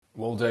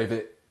Well, Dave,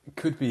 it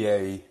could be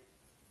a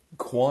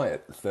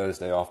quiet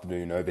Thursday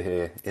afternoon over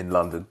here in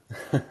London,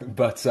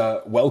 but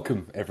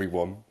welcome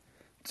everyone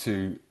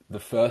to the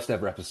first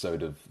ever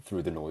episode of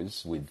Through the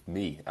Noise with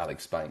me,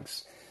 Alex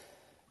Banks.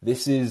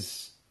 This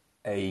is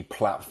a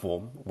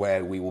platform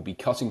where we will be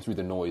cutting through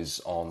the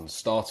noise on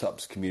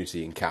startups,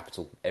 community and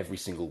capital every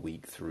single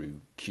week through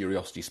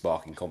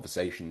curiosity-sparking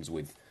conversations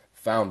with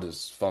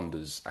founders,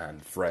 funders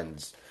and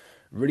friends.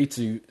 Really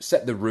to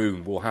set the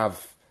room, we'll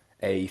have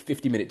a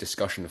 50-minute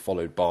discussion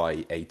followed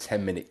by a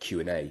 10-minute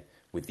Q&A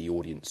with the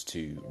audience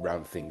to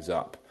round things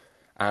up.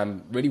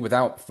 And really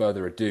without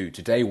further ado,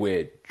 today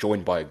we're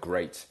joined by a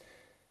great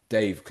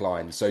Dave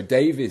Kline. So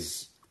Dave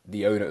is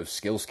the owner of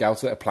Skill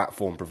Scouter, a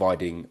platform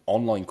providing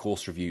online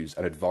course reviews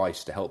and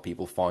advice to help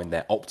people find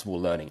their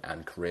optimal learning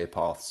and career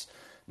paths.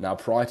 Now,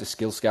 prior to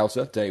Skill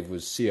Scouter, Dave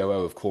was COO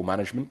of Core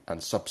Management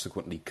and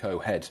subsequently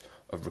co-head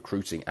of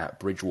recruiting at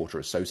Bridgewater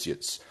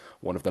Associates,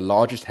 one of the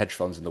largest hedge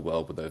funds in the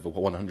world with over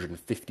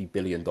 $150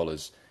 billion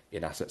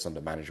in assets under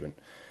management.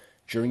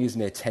 During his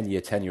near 10-year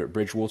tenure at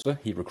Bridgewater,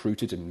 he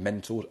recruited and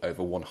mentored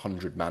over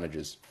 100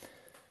 managers.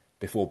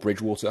 Before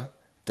Bridgewater,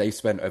 Dave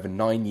spent over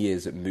 9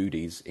 years at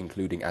Moody's,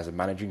 including as a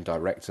managing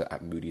director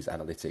at Moody's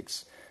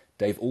Analytics.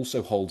 Dave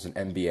also holds an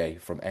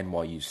MBA from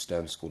NYU's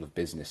Stern School of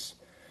Business.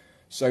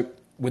 So,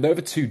 with over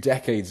 2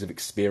 decades of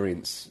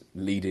experience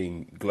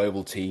leading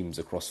global teams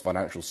across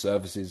financial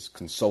services,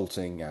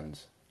 consulting, and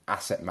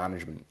asset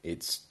management,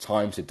 it's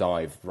time to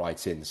dive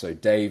right in. So,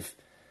 Dave,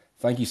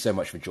 thank you so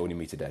much for joining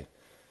me today.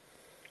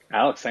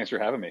 Alex, thanks for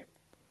having me.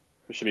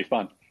 This should be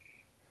fun.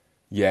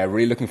 Yeah,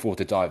 really looking forward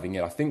to diving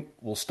in. I think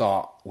we'll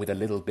start with a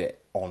little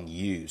bit on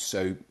you.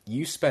 So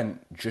you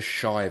spent just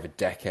shy of a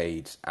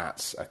decade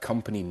at a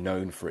company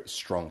known for its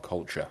strong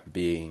culture,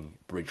 being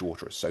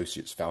Bridgewater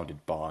Associates,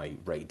 founded by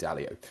Ray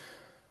Dalio.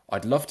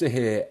 I'd love to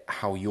hear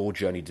how your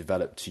journey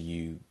developed to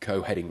you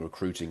co-heading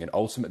recruiting and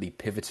ultimately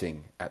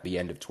pivoting at the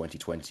end of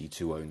 2020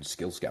 to own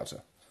Skill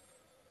Scouter.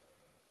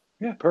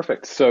 Yeah,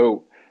 perfect.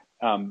 So,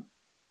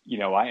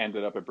 I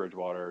ended up at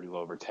Bridgewater a little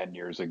over 10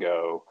 years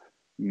ago,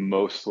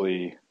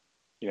 mostly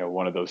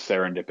one of those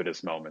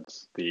serendipitous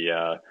moments.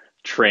 The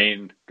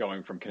train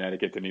going from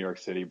Connecticut to New York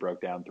City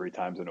broke down 3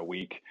 times in a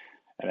week,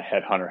 and a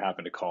headhunter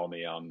happened to call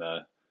me on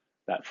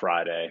that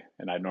Friday.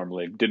 And I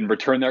normally didn't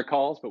return their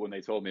calls, but when they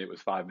told me it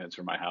was 5 minutes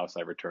from my house,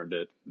 I returned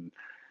it. And,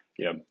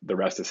 the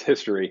rest is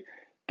history.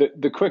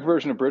 The quick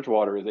version of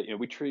Bridgewater is that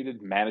we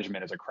treated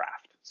management as a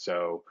craft.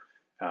 So,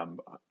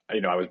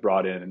 I was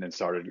brought in and then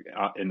started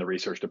in the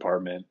research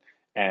department.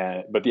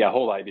 But the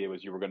whole idea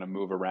was you were going to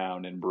move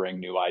around and bring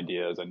new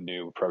ideas and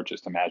new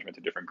approaches to management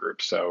to different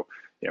groups. So,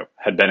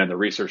 had been in the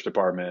research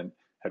department,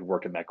 had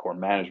worked in that core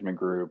management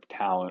group,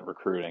 talent,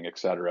 recruiting, et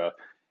cetera.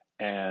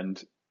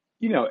 And,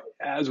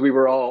 as we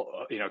were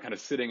all, kind of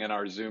sitting in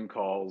our Zoom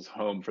calls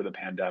home for the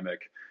pandemic,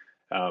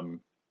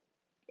 and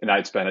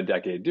I'd spent a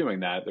decade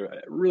doing that, I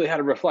really had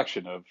a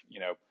reflection of,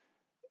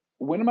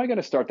 when am I going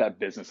to start that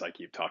business I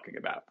keep talking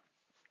about?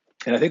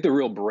 And I think the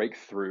real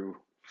breakthrough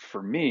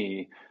for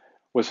me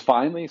was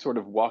finally sort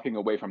of walking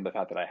away from the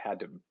fact that I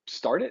had to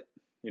start it.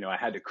 I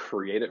had to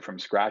create it from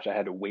scratch. I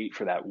had to wait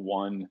for that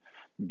one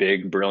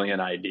big, brilliant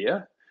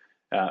idea.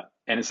 And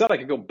instead I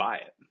could go buy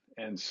it.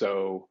 And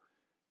so,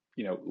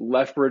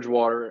 left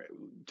Bridgewater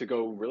to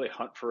go really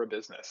hunt for a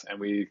business. And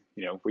we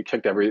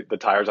kicked the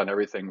tires on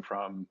everything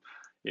from,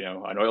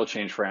 an oil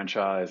change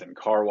franchise and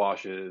car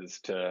washes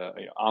to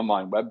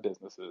online web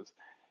businesses.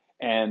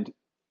 And,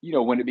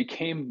 when it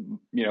became,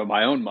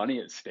 my own money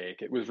at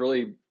stake, it was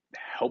really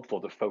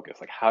helpful to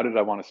focus. Like, how did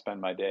I want to spend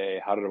my day?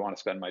 How did I want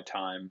to spend my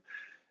time?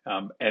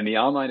 And the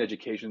online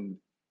education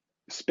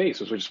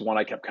space was just one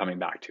I kept coming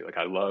back to. Like,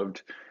 I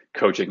loved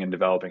coaching and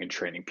developing and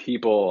training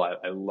people.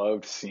 I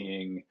loved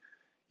seeing,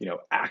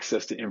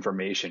 access to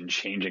information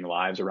changing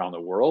lives around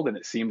the world. And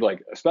it seemed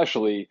like,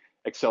 especially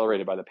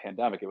accelerated by the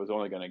pandemic, it was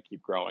only going to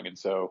keep growing. And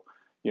so,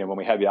 when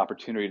we had the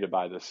opportunity to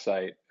buy this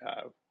site,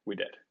 we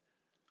did.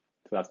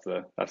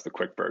 So that's the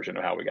quick version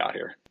of how we got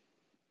here.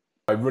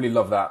 I really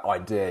love that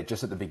idea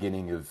just at the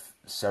beginning of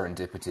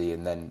serendipity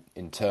and then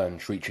in turn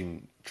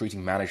treating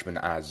management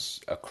as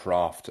a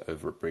craft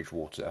over at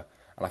Bridgewater.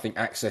 And I think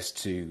access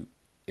to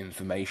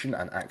information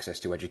and access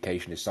to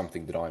education is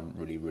something that I'm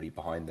really, really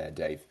behind there,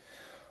 Dave.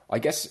 I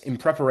guess in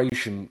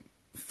preparation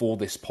for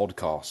this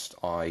podcast,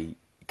 I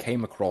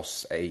came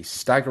across a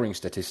staggering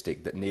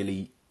statistic that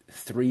nearly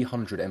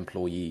 300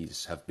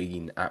 employees have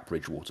been at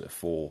Bridgewater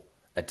for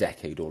a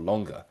decade or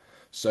longer.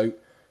 So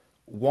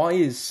why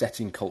is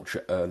setting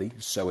culture early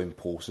so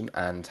important,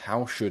 and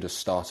how should a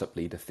startup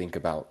leader think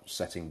about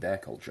setting their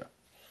culture?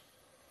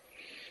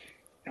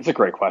 That's a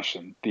great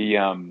question.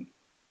 I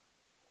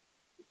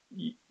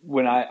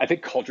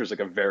think culture is like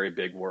a very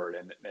big word,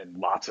 and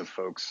lots of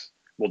folks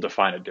will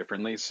define it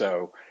differently.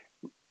 So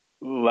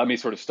let me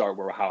sort of start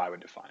how I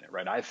would define it,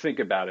 right? I think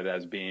about it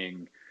as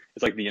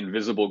it's like the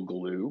invisible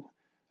glue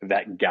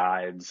that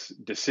guides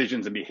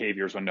decisions and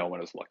behaviors when no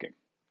one is looking.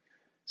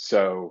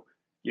 So,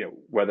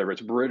 whether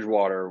it's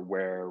Bridgewater,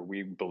 where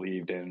we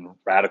believed in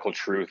radical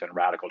truth and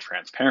radical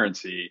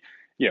transparency,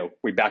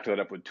 we backed that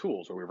up with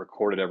tools where we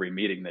recorded every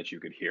meeting that you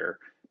could hear.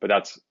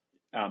 But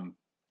um,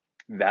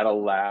 that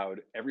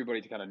allowed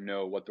everybody to kind of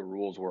know what the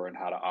rules were and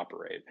how to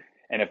operate.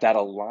 And if that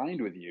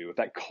aligned with you,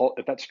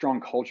 if that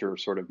strong culture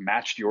sort of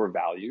matched your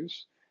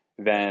values,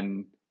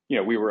 then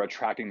we were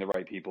attracting the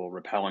right people,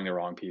 repelling the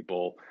wrong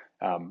people.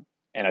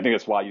 And I think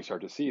that's why you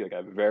start to see like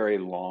a very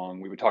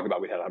long. We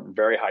had a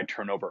very high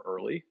turnover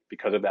early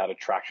because of that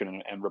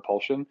attraction and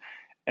repulsion,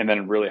 and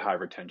then really high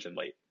retention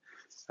late.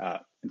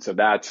 And so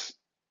that's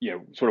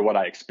sort of what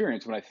I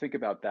experienced when I think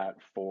about that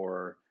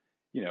for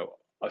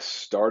a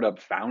startup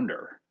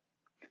founder.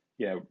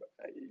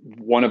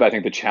 One of, I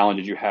think, the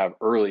challenges you have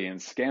early in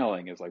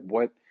scaling is like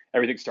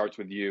everything starts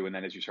with you. And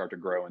then as you start to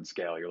grow and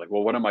scale, you're like,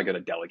 well, what am I going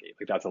to delegate?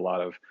 Like that's a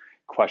lot of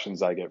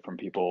questions I get from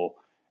people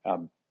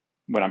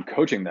when I'm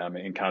coaching them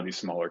in kind of these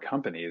smaller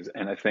companies.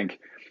 And I think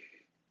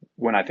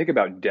when I think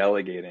about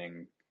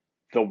delegating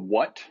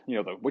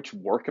which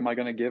work am I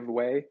going to give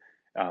away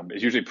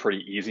is usually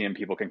pretty easy and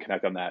people can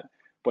connect on that.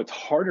 What's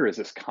harder is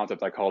this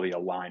concept I call the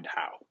aligned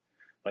how.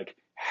 Like,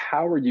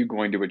 how are you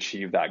going to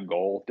achieve that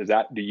goal?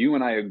 Do you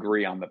and I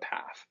agree on the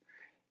path?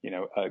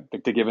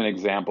 To give an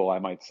example, I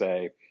might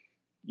say,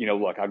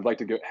 look, I'd like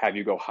to have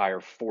you go hire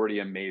 40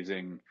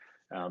 amazing,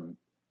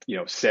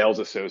 sales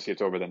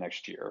associates over the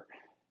next year.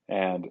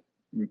 And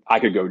I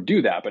could go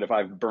do that. But if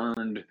I've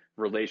burned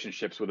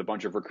relationships with a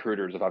bunch of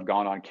recruiters, if I've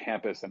gone on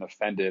campus and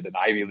offended an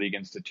Ivy League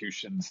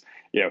institution's,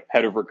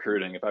 head of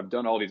recruiting, if I've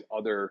done all these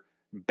other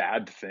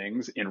bad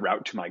things en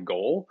route to my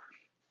goal,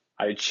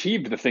 I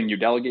achieved the thing you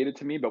delegated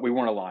to me, but we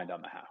weren't aligned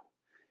on the how.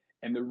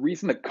 And the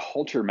reason that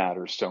culture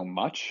matters so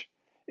much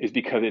is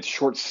because it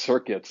short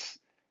circuits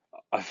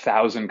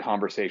 1,000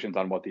 conversations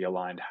on what the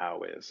aligned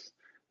how is.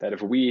 That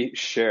if we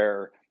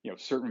share,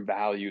 certain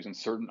values and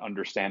certain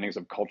understandings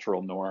of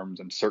cultural norms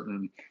and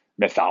certain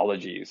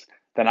methodologies,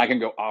 then I can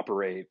go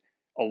operate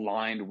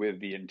aligned with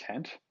the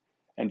intent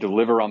and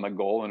deliver on the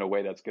goal in a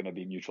way that's going to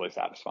be mutually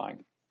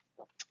satisfying.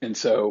 And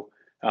so,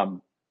 in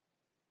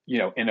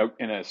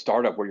a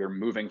startup where you're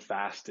moving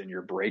fast and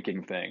you're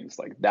breaking things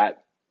like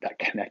that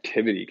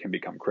connectivity can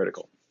become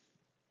critical.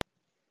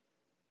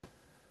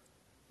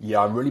 Yeah,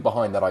 I'm really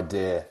behind that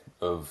idea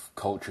of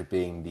culture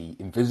being the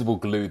invisible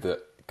glue that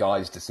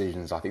guides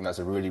decisions. I think that's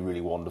a really, really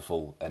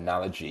wonderful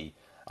analogy.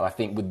 And I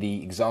think with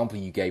the example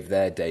you gave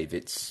there, Dave,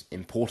 it's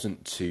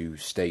important to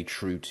stay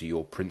true to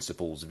your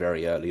principles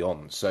very early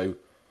on. So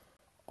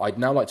I'd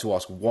now like to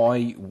ask,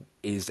 why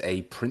is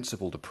a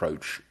principled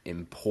approach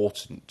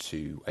important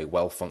to a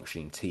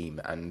well-functioning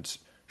team? And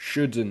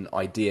should an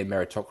idea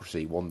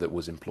meritocracy, one that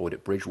was employed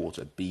at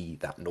Bridgewater, be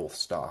that North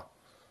Star?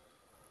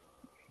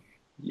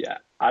 Yeah,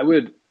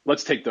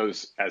 let's take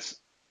those as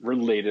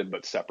related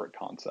but separate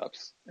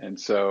concepts. And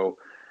so,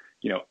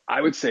 I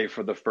would say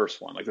for the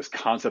first one, like this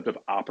concept of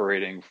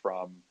operating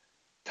from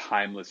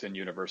timeless and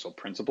universal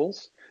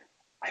principles,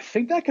 I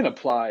think that can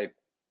apply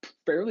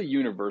fairly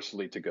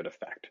universally to good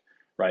effect,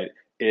 right?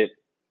 It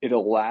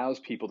allows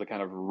people to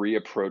kind of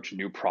reapproach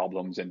new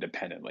problems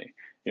independently.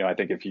 I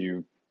think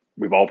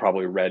we've all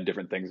probably read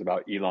different things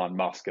about Elon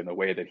Musk and the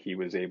way that he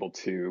was able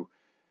to,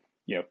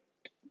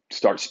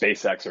 start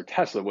SpaceX or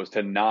Tesla was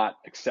to not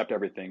accept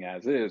everything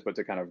as is, but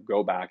to kind of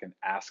go back and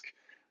ask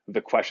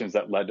the questions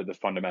that led to the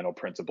fundamental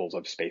principles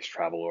of space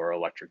travel or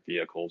electric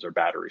vehicles or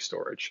battery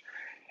storage.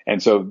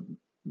 And so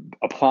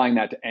applying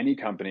that to any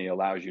company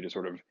allows you to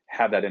sort of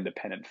have that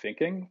independent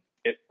thinking.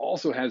 It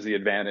also has the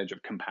advantage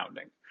of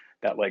compounding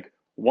that, like,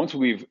 once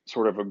we've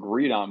sort of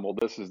agreed on, well,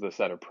 this is the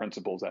set of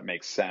principles that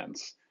makes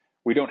sense,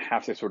 we don't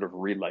have to sort of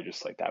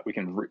re-legislate that. We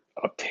can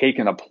take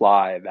and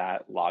apply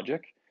that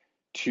logic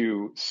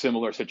to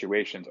similar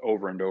situations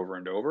over and over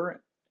and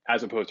over,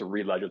 as opposed to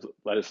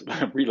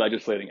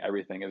re-legislating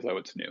everything as though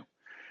it's new.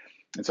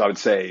 And so I would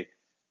say,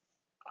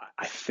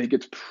 I think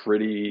it's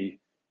pretty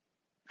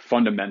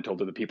fundamental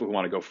to the people who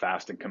want to go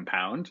fast and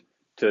compound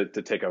to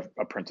take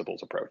a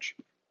principles approach.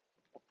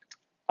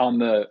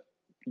 On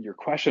your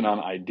question on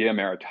idea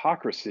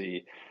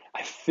meritocracy,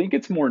 I think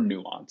it's more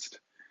nuanced.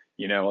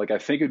 I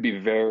think it'd be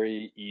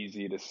very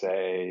easy to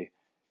say,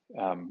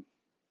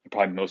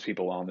 probably most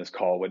people on this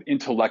call would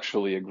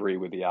intellectually agree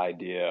with the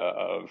idea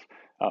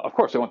of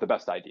course, they want the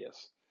best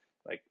ideas.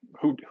 Like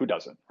who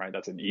doesn't, right?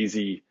 That's an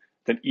easy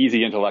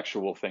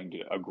intellectual thing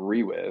to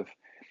agree with.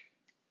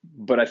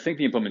 But I think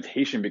the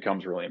implementation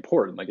becomes really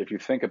important. Like if you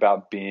think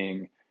about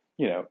being,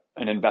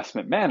 an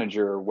investment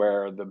manager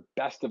where the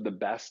best of the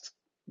best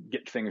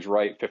get things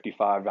right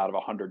 55 out of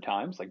 100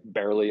 times, like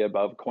barely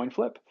above coin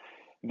flip,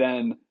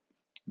 then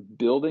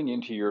building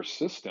into your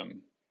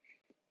system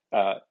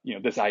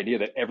this idea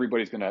that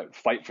everybody's going to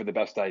fight for the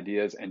best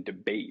ideas and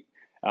debate,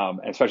 and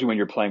especially when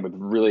you're playing with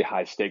really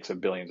high stakes of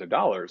billions of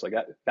dollars, like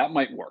that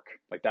might work.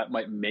 Like that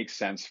might make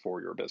sense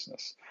for your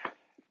business.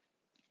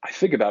 I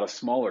think about a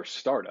smaller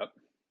startup,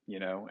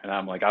 and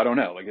I'm like, I don't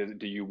know. Like,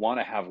 do you want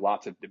to have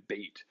lots of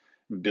debate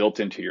built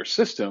into your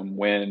system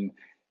when,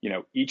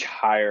 each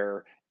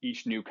hire,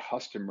 each new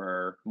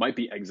customer might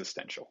be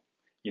existential?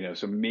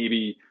 So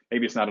maybe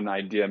it's not an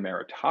idea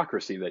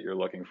meritocracy that you're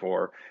looking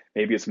for.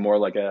 Maybe it's more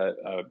like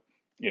a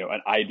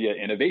an idea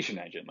innovation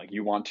engine. Like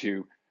you want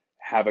to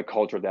have a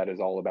culture that is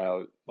all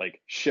about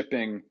like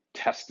shipping,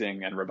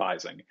 testing, and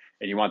revising,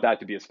 and you want that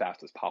to be as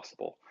fast as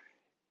possible.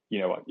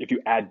 If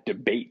you add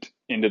debate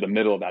into the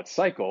middle of that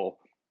cycle,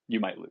 you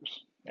might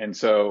lose. And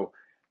so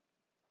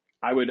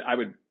I would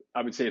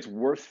say it's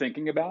worth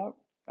thinking about,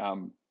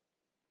 and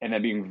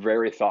then being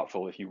very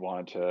thoughtful if you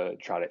wanted to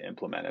try to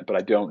implement it. But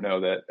I don't know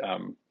that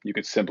you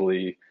could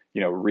simply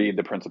read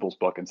the principles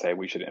book and say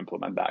we should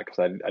implement that, because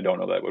I don't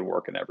know that it would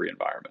work in every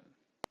environment.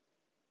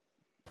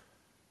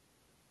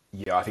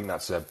 Yeah, I think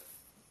that's a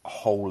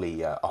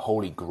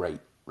wholly great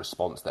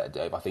response there,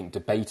 Dave. I think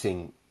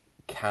debating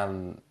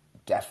can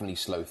definitely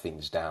slow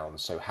things down.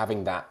 So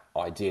having that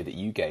idea that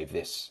you gave,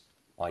 this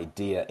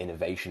idea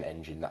innovation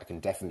engine, that can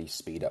definitely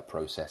speed up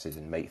processes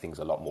and make things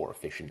a lot more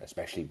efficient,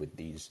 especially with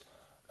these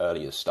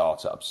earlier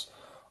startups.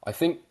 I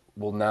think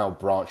we'll now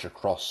branch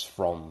across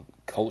from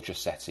culture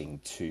setting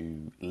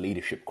to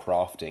leadership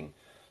crafting.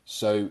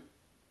 So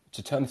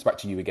to turn this back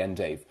to you again,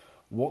 Dave,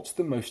 what's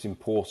the most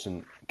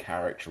important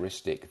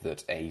characteristic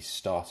that a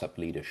startup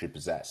leader should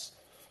possess?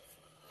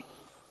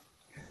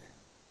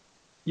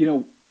 You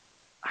know,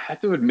 I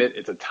have to admit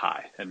it's a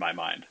tie in my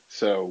mind.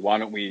 So why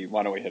don't we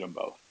hit them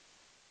both?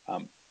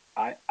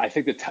 I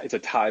think that it's a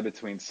tie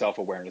between self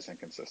awareness and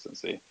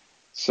consistency.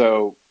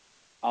 So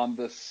on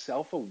the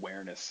self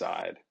awareness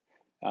side,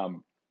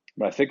 when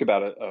I think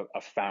about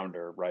a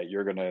founder, right,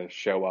 you're going to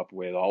show up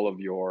with all of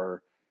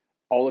your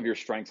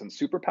strengths and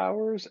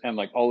superpowers, and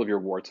like all of your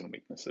warts and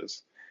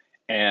weaknesses.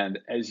 And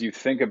as you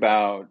think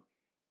about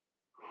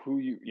who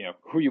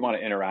you want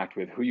to interact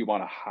with, who you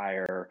want to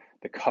hire,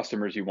 the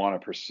customers you want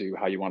to pursue,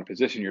 how you want to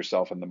position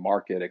yourself in the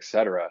market, et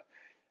cetera,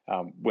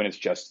 when it's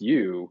just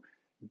you,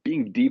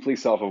 being deeply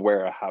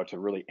self-aware of how to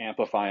really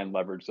amplify and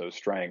leverage those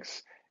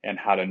strengths, and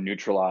how to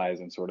neutralize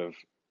and sort of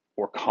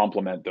or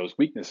complement those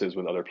weaknesses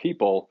with other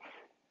people,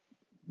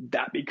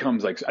 that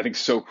becomes, like, I think,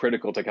 so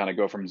critical to kind of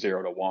go from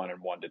 0 to 1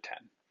 and 1 to 10.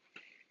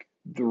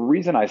 The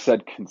reason I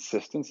said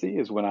consistency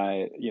is when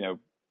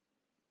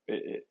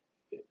it,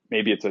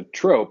 maybe it's a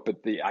trope,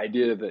 but the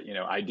idea that,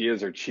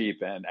 ideas are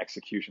cheap and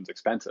execution's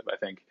expensive. I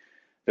think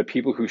the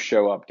people who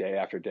show up day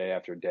after day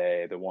after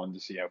day, the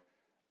ones,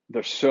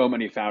 there's so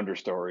many founder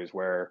stories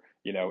where,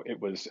 it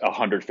was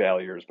 100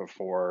 failures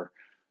before,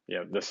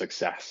 the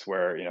success,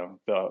 where,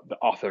 the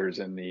authors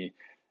and the,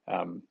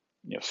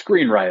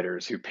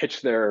 screenwriters who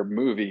pitch their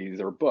movies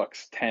or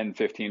books 10,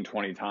 15,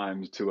 20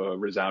 times to a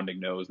resounding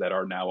nose, that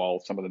are now all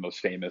some of the most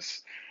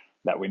famous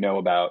that we know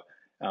about.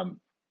 I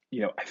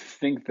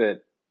think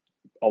that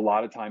a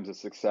lot of times the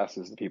success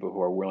is the people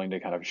who are willing to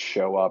kind of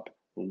show up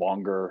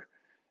longer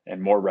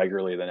and more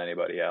regularly than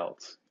anybody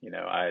else.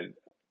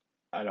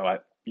 I know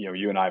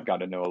you and I have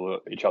gotten to know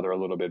each other a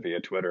little bit via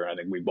Twitter. I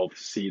think we both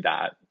see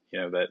that,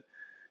 that,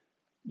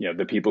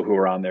 the people who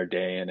are on their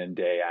day in and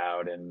day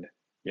out, and,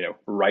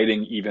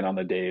 writing even on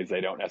the days they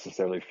don't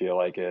necessarily feel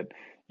like it,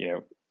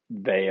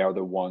 they are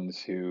the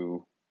ones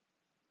who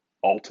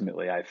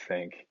ultimately, I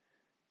think,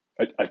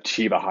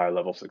 achieve a higher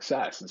level of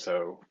success. And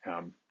so,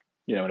 and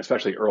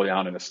especially early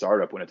on in a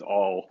startup, when it's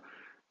all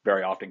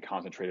very often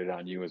concentrated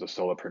on you as a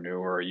solopreneur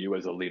or you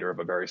as a leader of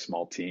a very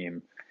small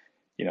team,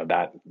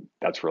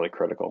 that's really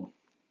critical.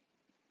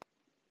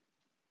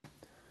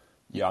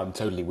 Yeah, I'm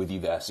totally with you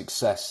there.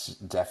 Success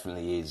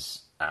definitely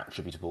is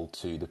attributable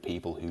to the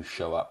people who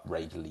show up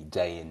regularly,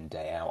 day in,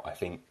 day out. I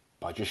think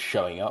by just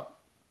showing up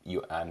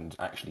and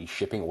actually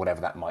shipping,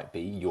 whatever that might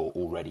be, you're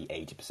already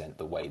 80%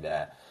 the way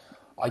there.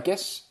 I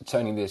guess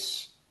turning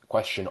this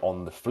question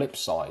on the flip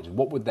side,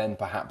 what would then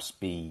perhaps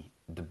be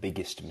the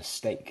biggest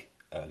mistake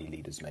early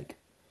leaders make?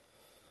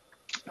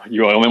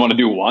 You only want to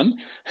do one?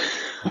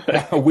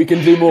 We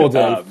can do more,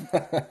 Dave.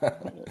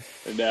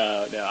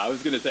 No, I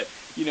was going to say,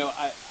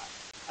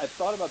 I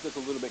thought about this a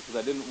little bit because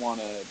I didn't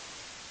want to.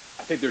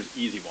 I think there's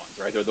easy ones,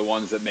 right? They're the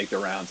ones that make the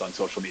rounds on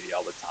social media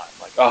all the time,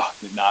 like, oh,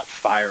 not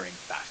firing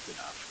fast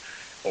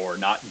enough or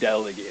not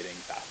delegating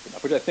fast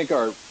enough, which I think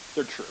they're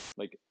true.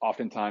 Like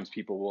oftentimes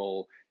people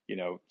will,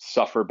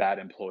 suffer bad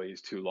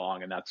employees too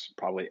long, and that's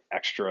probably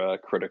extra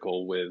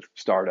critical with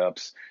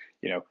startups.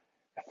 You know,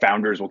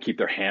 Founders will keep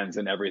their hands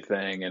in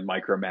everything and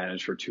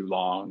micromanage for too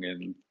long,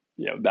 and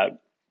that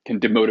can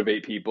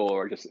demotivate people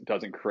or just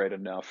doesn't create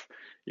enough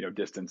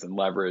distance and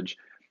leverage.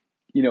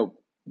 you know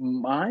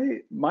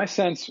my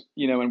sense,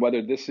 and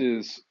whether this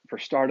is for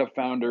startup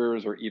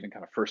founders or even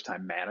kind of first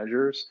time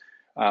managers,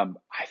 I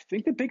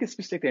think the biggest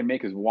mistake they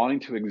make is wanting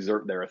to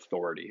exert their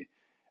authority,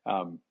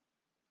 um,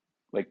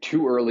 like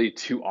too early,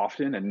 too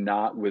often, and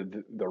not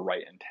with the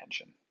right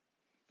intention,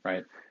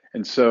 right?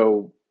 And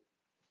so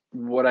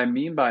what I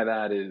mean by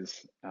that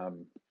is,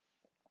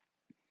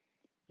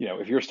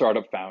 if you're a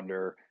startup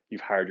founder,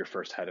 you've hired your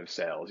first head of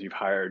sales, you've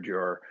hired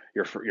your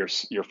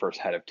first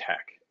head of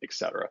tech, et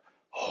cetera.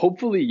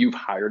 Hopefully you've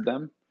hired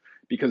them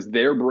because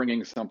they're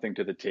bringing something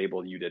to the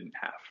table you didn't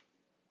have,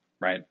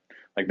 right?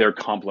 Like they're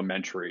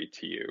complementary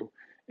to you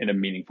in a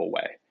meaningful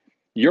way.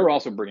 You're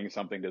also bringing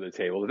something to the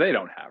table that they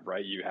don't have,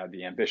 right? You have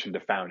the ambition to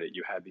found it,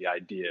 you have the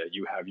idea,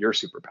 you have your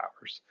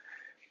superpowers.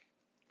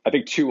 I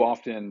think too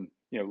often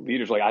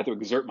leaders are like, I have to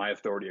exert my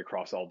authority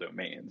across all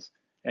domains.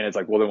 And it's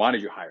like, well, then why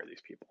did you hire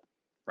these people?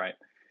 Right.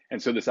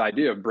 And so this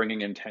idea of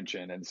bringing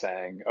intention and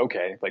saying,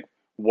 okay, like,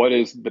 what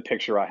is the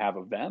picture I have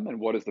of them, and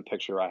what is the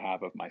picture I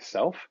have of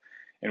myself,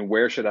 and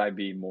where should I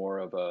be more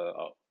of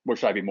a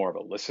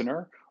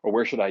listener, or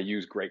where should I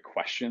use great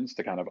questions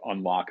to kind of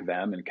unlock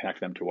them and connect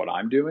them to what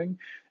I'm doing,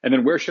 and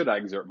then where should I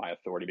exert my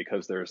authority,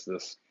 because there's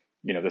this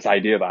this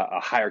idea of a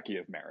hierarchy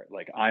of merit,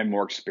 like I'm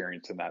more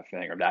experienced in that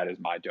thing, or that is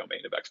my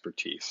domain of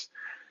expertise.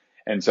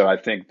 And so I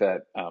think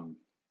that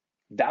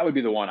that would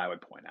be the one I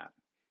would point at.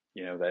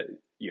 That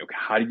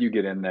how did you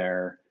get in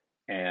there,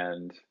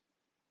 and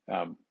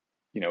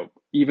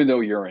even though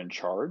you're in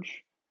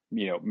charge,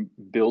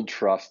 build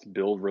trust,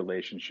 build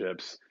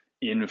relationships,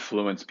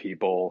 influence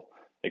people,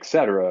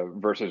 etc.,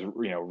 versus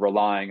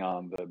relying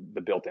on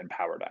the built-in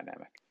power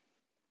dynamic.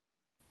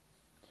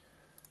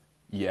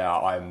 Yeah,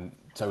 I'm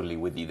totally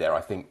with you there.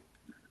 I think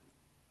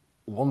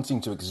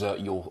wanting to exert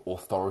your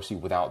authority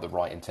without the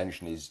right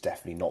intention is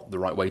definitely not the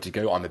right way to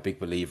go. I'm a big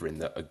believer in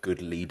that a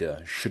good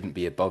leader shouldn't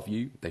be above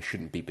you, they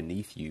shouldn't be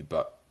beneath you,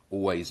 but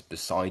always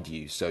beside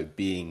you. So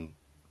being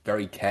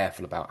very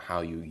careful about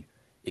how you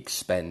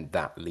expend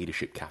that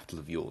leadership capital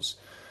of yours.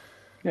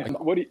 Yeah.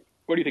 What do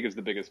you think is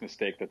the biggest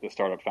mistake that the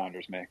startup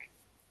founders make?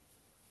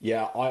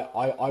 Yeah,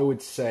 I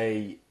would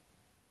say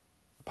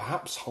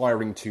perhaps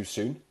hiring too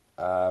soon,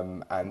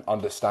 and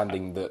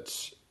understanding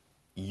that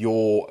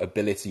your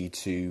ability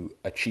to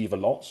achieve a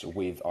lot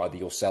with either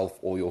yourself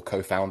or your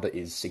co-founder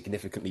is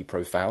significantly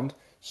profound.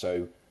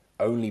 So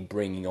only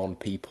bringing on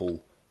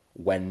people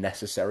when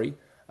necessary,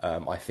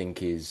 I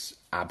think, is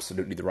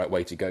absolutely the right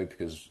way to go,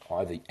 because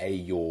either A,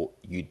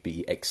 you'd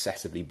be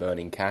excessively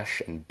burning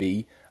cash, and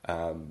B,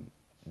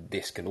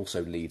 this can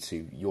also lead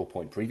to your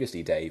point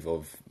previously, Dave,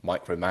 of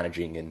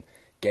micromanaging and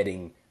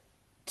getting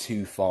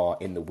too far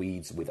in the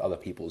weeds with other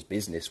people's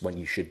business when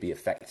you should be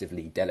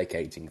effectively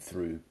delegating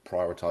through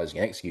prioritizing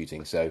and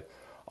executing. So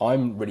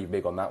I'm really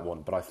big on that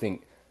one, but I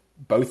think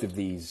both of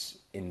these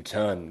in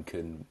turn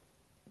can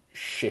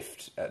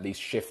shift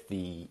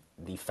the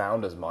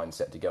founder's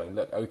mindset to going,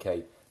 look,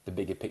 okay, the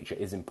bigger picture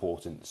is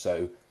important,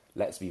 so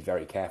let's be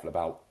very careful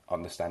about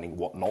understanding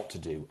what not to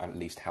do, and at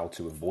least how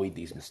to avoid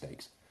these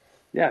mistakes.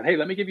 Yeah. Hey,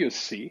 let me give you a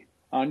C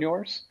on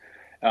yours.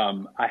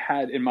 I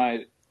had in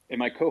my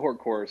cohort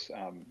course,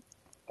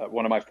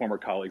 one of my former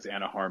colleagues,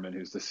 Anna Harmon,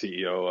 who's the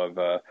CEO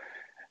of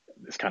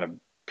this kind of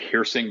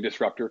piercing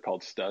disruptor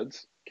called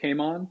Studs, came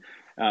on.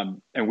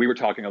 And we were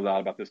talking a lot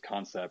about this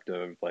concept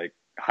of like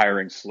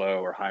hiring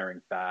slow or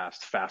hiring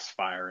fast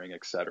firing,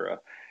 et cetera.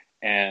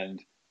 And,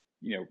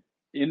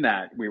 in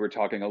that we were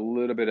talking a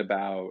little bit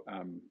about,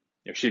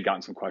 she had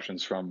gotten some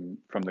questions from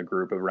the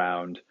group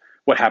around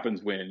what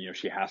happens when,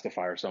 she has to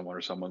fire someone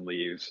or someone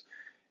leaves.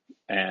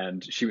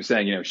 And she was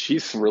saying,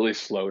 she's really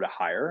slow to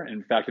hire.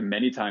 In fact,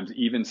 many times,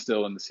 even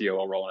still in the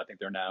COO role, and I think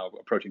they're now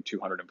approaching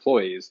 200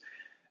 employees,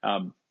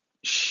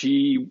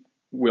 she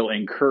will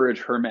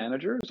encourage her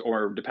managers,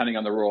 or depending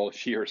on the role,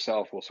 she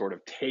herself will sort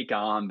of take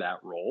on that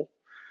role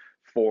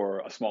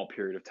for a small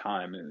period of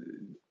time,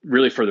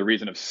 really for the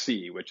reason of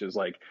C, which is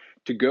like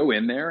to go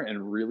in there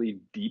and really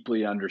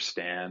deeply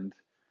understand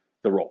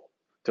the role,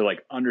 to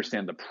like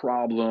understand the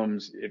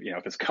problems, if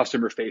it's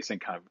customer facing,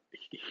 kind of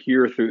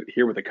hear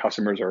what the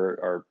customers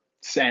are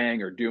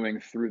saying or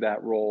doing through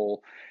that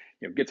role,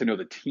 get to know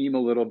the team a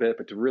little bit,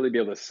 but to really be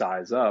able to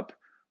size up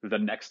the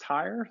next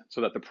hire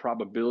so that the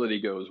probability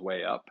goes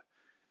way up,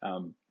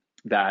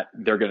 that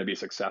they're going to be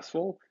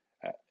successful.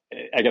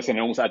 I guess, and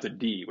it almost adds a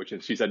D, which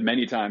is, she said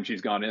many times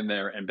she's gone in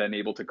there and been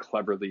able to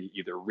cleverly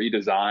either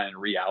redesign,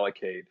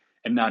 reallocate,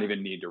 and not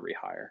even need to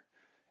rehire.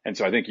 And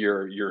so I think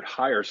your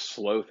hire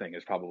slow thing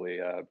is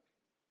probably, I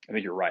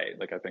think you're right.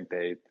 Like, I think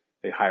they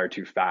hire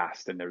too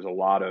fast, and there's a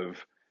lot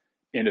of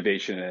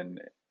innovation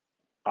and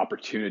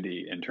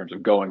opportunity in terms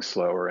of going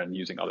slower and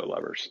using other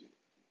levers.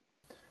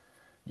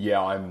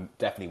 Yeah, I'm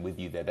definitely with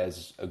you there.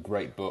 There's a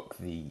great book,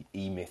 The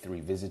E-Myth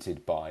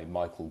Revisited, by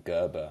Michael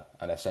Gerber,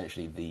 and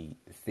essentially the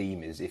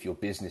theme is, if your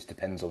business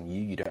depends on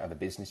you, you don't have a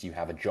business, you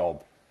have a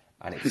job.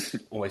 And it's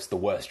almost the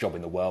worst job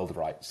in the world,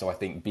 right? So I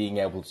think being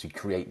able to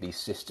create these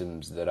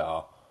systems that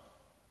are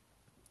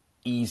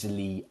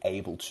easily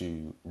able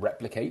to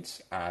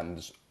replicate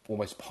and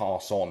almost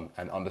pass on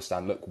and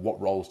understand, look,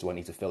 what roles do I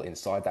need to fill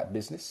inside that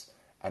business?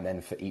 And then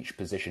for each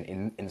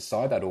position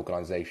inside that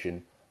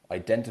organization,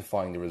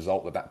 identifying the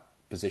result that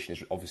position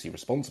is obviously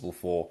responsible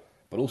for,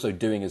 but also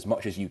doing as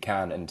much as you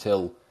can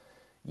until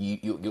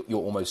you're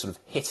almost sort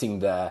of hitting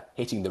the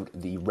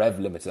rev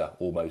limiter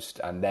almost,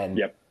 and then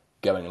Yep.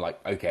 going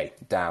like, okay,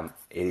 damn,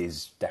 it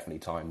is definitely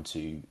time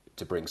to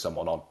bring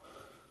someone on.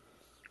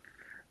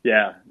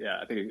 Yeah.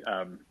 I think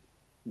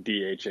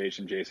DHH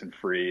and Jason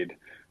Fried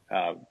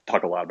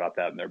talk a lot about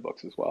that in their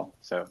books as well.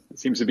 So it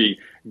seems to be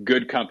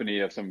good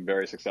company of some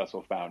very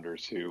successful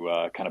founders who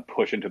kind of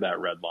push into that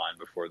red line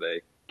before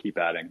they keep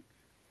adding.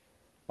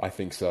 I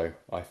think so.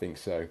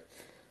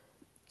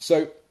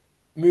 So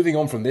moving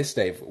on from this,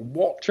 Dave,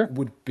 what Sure.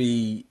 would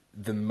be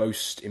the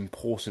most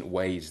important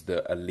ways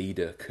that a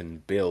leader can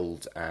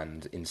build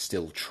and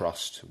instill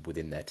trust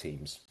within their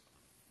teams?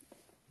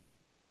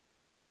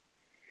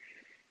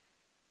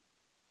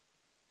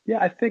 Yeah,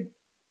 I think,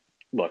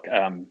 look,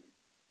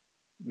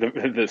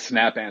 the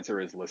snap answer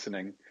is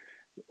listening,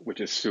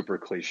 which is super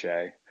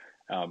cliche,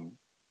 um,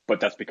 but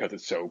that's because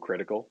it's so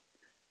critical.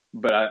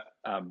 But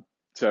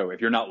so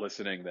if you're not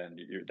listening, then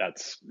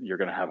you're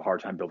going to have a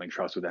hard time building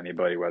trust with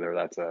anybody, whether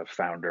that's a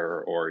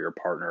founder or your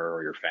partner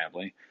or your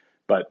family.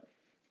 But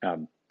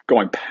um,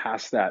 going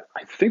past that,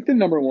 I think the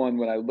number one,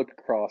 when I look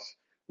across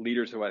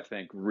leaders who I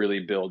think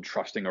really build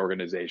trusting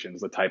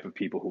organizations, the type of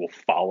people who will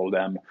follow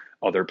them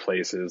other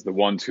places, the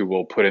ones who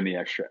will put in the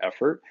extra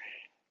effort.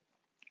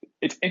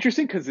 It's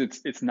interesting because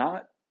it's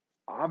not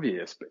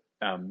obvious,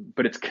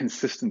 but it's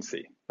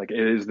consistency. Like it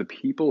is the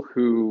people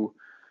who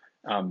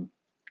um,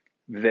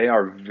 they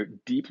are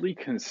deeply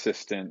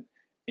consistent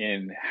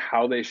in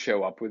how they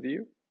show up with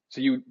you.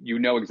 So you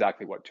know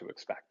exactly what to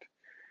expect.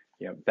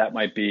 That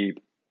might be,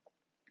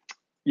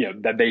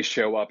 that they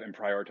show up and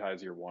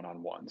prioritize your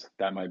one-on-ones.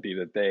 That might be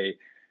that they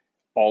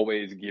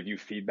always give you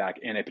feedback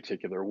in a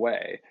particular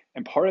way.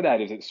 And part of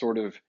that is it's sort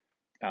of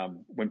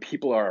when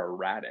people are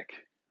erratic,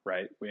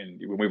 right? When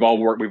we've all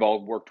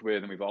worked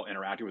with and we've all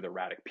interacted with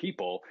erratic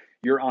people,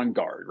 you're on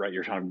guard, right?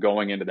 You're kind of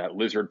going into that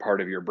lizard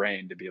part of your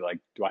brain to be like,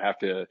 do I have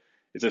to,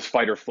 is this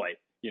fight or flight?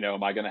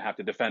 Am I going to have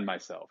to defend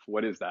myself?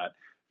 What is that?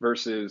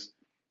 Versus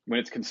when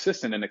it's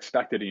consistent and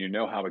expected and you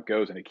know how it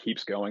goes and it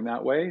keeps going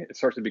that way, it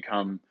starts to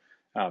become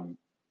um,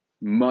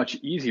 much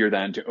easier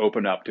then to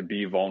open up, to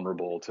be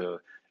vulnerable, to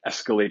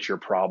escalate your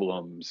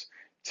problems,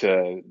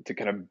 to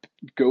kind of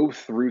go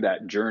through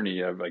that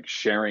journey of like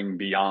sharing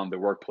beyond the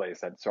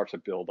workplace that starts to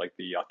build like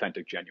the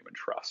authentic, genuine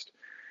trust.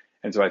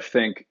 And so I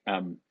think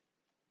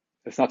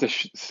it's not to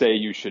say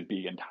you should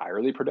be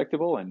entirely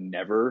predictable and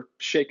never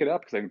shake it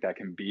up, because I think that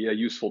can be a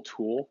useful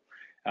tool.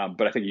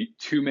 But I think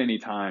too many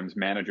times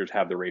managers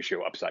have the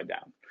ratio upside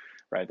down,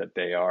 right? That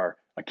they are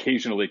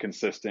occasionally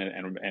consistent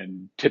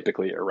and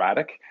typically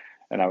erratic.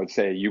 And I would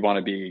say you want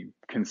to be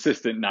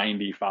consistent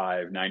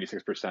 95,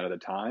 96% of the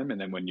time.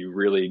 And then when you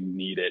really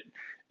need it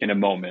in a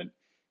moment,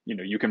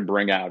 you can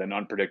bring out an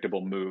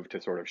unpredictable move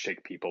to sort of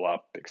shake people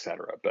up, et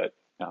cetera. But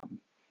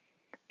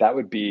that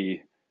would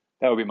be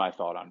my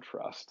thought on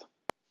trust.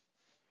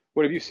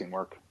 What have you seen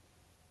work?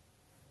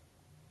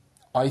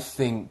 I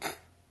think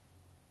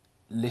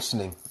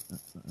listening,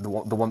 the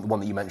one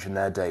that you mentioned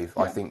there, Dave.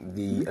 I Yeah. think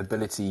the Mm-hmm.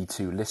 ability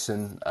to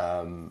listen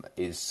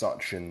is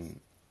such an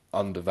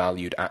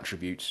undervalued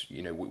attribute.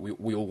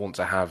 We all want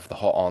to have the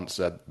hot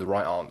answer, the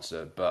right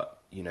answer,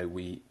 but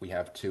we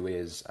have two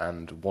ears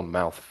and one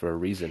mouth for a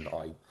reason.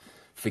 I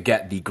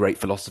forget the great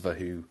philosopher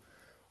who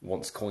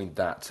once coined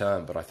that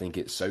term, but I think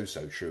it's so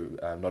true.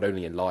 Not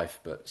only in life,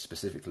 but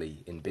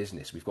specifically in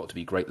business, we've got to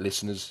be great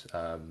listeners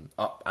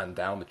up and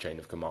down the chain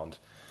of command.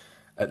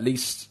 At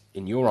least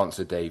in your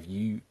answer, Dave,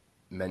 you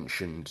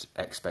mentioned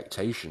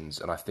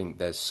expectations, and I think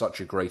there's such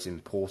a great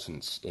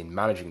importance in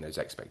managing those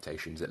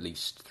expectations, at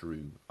least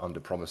through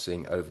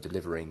under-promising,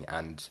 over-delivering,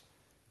 and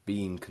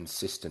being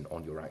consistent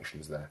on your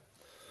actions there.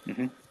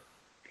 Mm-hmm.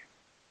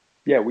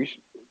 Yeah,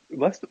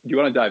 do you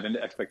want to dive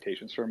into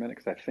expectations for a minute?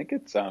 Because I think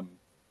it's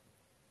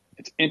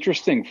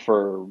interesting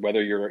for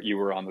whether you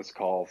were on this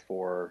call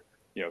for,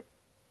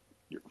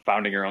 you're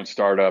founding your own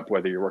startup,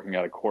 whether you're working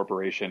at a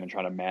corporation and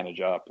trying to manage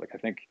up. Like I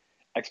think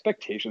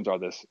expectations are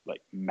this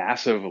like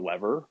massive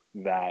lever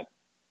that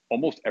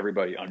almost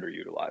everybody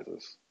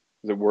underutilizes.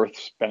 Is it worth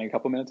spending a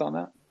couple minutes on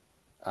that?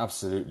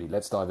 Absolutely.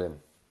 Let's dive in.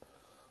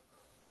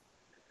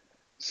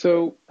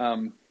 So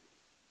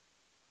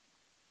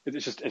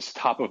it's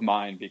top of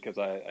mind because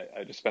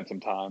I just spent some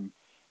time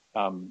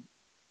um,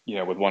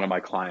 with one of my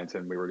clients,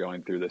 and we were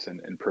going through this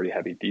in pretty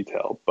heavy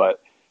detail.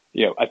 But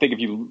I think if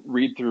you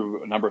read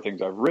through a number of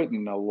things I've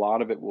written, a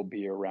lot of it will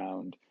be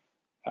around,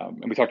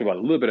 and we talked about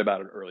a little bit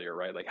about it earlier,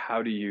 right? Like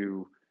how do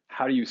you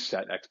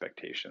set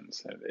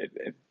expectations,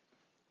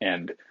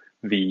 and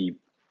the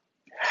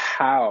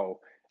how,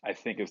 I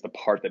think, is the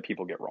part that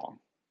people get wrong,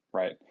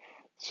 right?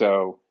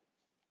 So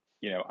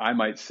I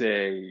might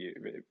say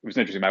it was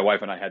interesting. My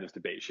wife and I had this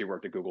debate. She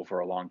worked at Google for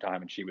a long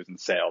time and she was in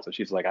sales. And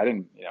she's like, I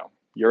didn't,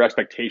 your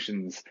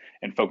expectations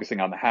and focusing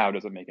on the how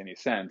doesn't make any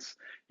sense.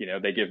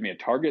 They give me a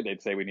target.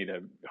 They'd say we need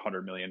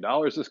 $100 million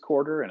this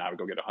quarter, and I would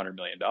go get $100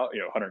 million,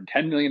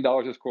 $110 million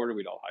this quarter.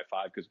 We'd all high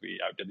five because we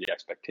outdid the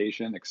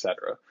expectation, et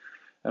cetera.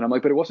 And I'm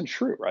like, but it wasn't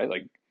true, right?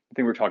 Like I think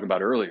we were talking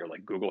about earlier,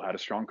 like Google had a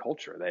strong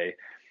culture.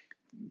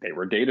 They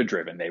were data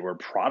driven, they were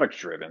product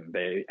driven,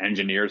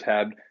 engineers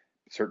had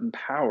certain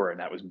power, and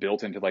that was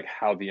built into like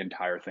how the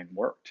entire thing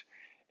worked,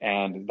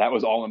 and that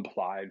was all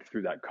implied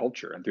through that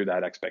culture and through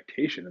that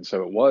expectation. And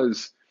so it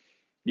was,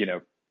 you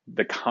know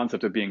the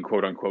concept of being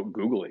quote unquote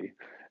googly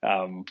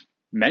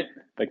meant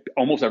like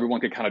almost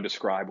everyone could kind of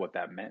describe what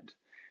that meant,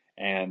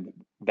 and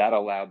that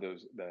allowed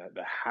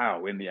the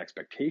how in the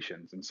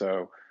expectations. And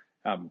so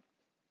um,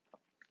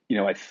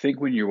 I think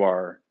when you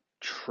are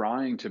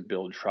trying to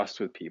build trust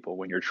with people,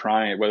 when you're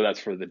trying, whether that's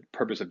for the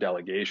purpose of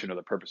delegation or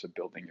the purpose of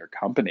building your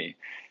company,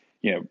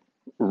 you know,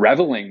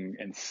 reveling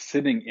and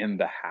sitting in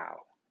the how,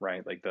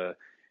 right? Like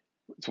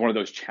it's one of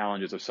those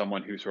challenges of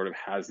someone who sort of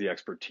has the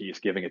expertise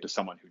giving it to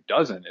someone who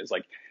doesn't, is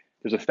like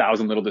there's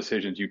 1,000 little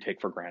decisions you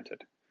take for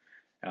granted.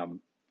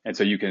 And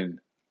so you can,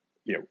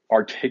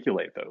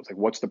 articulate those. Like,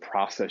 what's the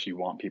process you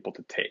want people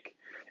to take?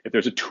 If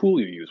there's a tool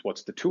you use,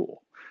 what's the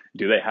tool?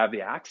 Do they have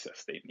the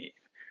access they need?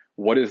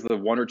 What is the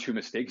one or two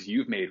mistakes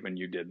you've made when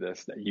you did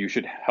this that you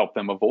should help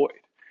them avoid?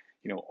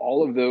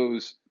 All of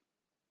those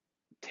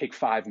take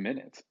 5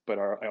 minutes, but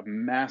are a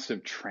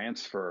massive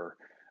transfer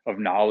of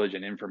knowledge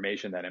and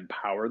information that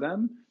empower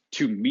them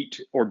to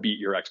meet or beat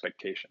your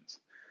expectations.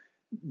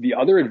 The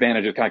other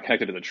advantage is kind of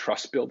connected to the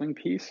trust building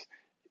piece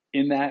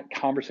in that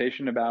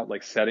conversation about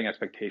like setting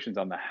expectations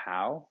on the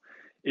how,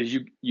 is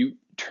you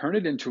turn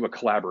it into a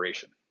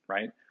collaboration,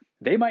 right?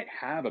 They might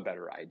have a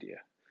better idea.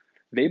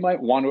 They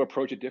might want to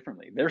approach it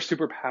differently. Their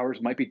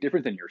superpowers might be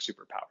different than your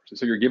superpowers. And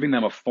so you're giving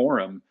them a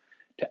forum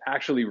to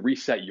actually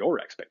reset your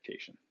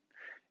expectation.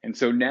 And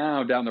so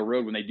now down the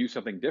road, when they do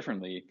something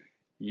differently,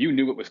 you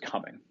knew it was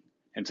coming.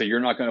 And so you're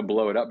not going to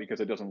blow it up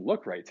because it doesn't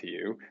look right to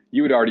you.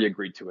 You had already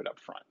agreed to it up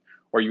front,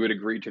 or you would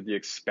agree to the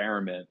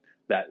experiment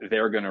that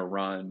they're going to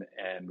run,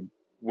 and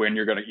when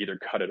you're going to either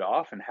cut it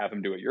off and have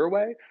them do it your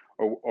way,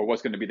 or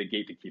what's going to be the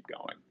gate to keep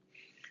going.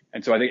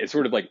 And so I think it's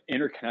sort of like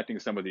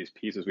interconnecting some of these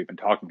pieces we've been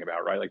talking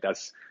about, right? Like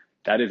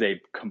that is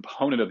a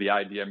component of the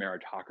idea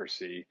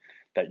meritocracy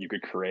that you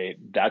could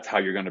create. That's how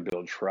you're going to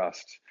build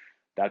trust.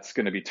 That's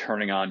going to be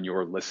turning on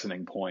your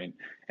listening point.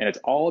 And it's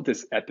all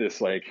at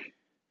this like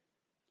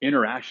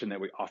interaction that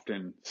we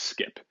often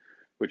skip,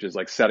 which is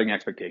like setting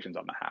expectations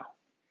on the how.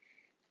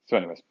 So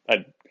anyways,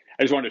 I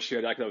just wanted to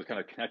share that because I was kind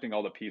of connecting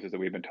all the pieces that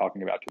we've been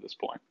talking about to this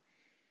point.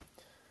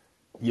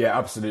 Yeah,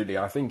 absolutely.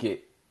 I think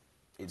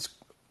it's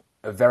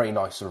a very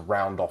nice sort of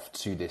round off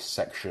to this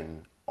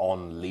section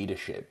on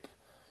leadership.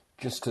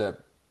 Just to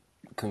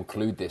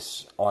conclude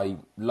this, I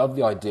love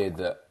the idea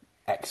that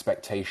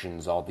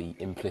expectations are the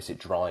implicit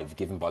drive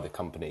given by the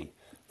company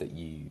that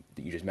you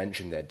just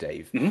mentioned there,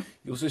 Dave. Mm-hmm.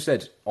 You also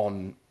said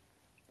on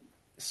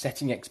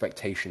setting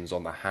expectations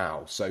on the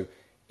how. So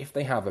if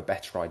they have a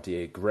better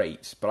idea,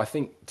 great. But I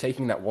think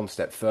taking that one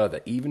step further,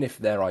 even if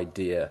their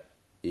idea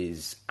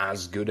is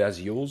as good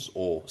as yours,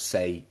 or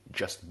say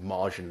just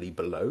marginally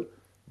below,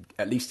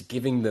 at least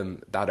giving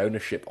them that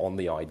ownership on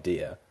the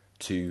idea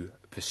to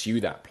pursue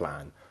that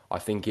plan, I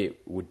think it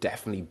would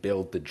definitely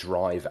build the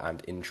drive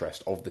and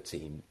interest of the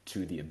team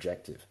to the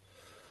objective.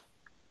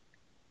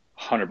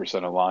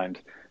 100% aligned.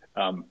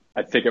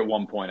 I think at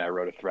one point I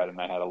wrote a thread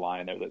and I had a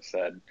line there that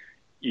said,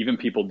 even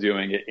people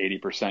doing it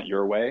 80%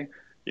 your way,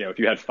 if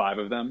you had 5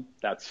 of them,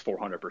 that's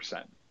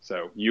 400%.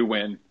 So you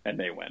win and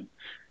they win.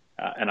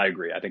 And I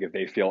agree. I think if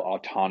they feel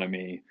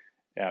autonomy,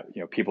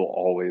 people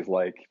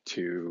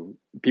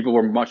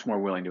were much more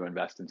willing to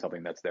invest in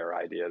something that's their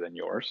idea than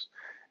yours.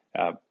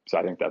 So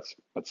I think that's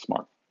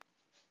smart.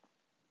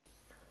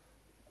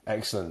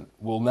 Excellent.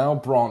 We'll now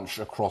branch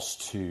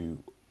across to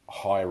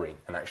hiring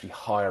and actually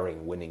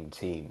hiring winning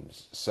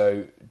teams.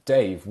 So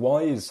Dave,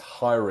 why is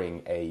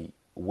hiring a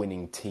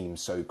winning team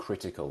so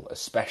critical,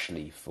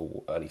 especially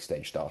for early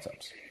stage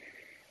startups?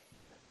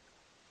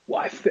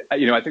 Well, I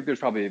think there's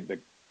probably the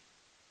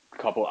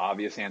couple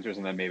obvious answers,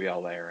 and then maybe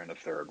I'll layer in a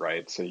third,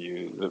 right? So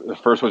the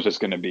first one's just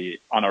going to be,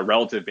 on a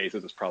relative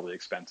basis, it's probably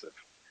expensive.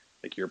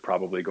 Like you're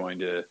probably going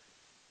to,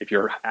 if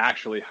you're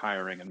actually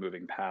hiring and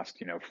moving past,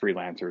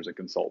 freelancers and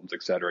consultants,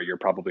 et cetera, you're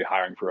probably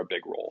hiring for a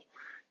big role,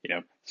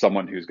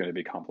 someone who's going to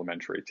be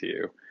complementary to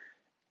you.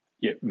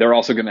 They're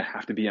also going to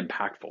have to be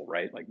impactful,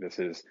 right? Like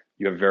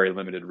you have very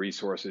limited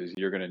resources.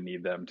 You're going to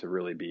need them to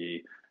really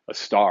be a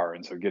star.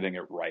 And so getting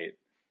it right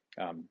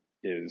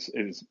is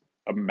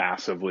a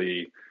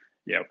massively,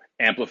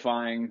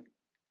 amplifying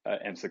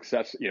and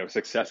success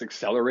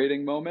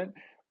accelerating moment,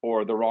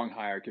 or the wrong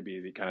hire could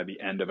be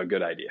the end of a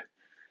good idea.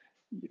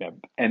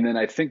 And then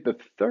I think the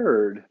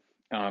third,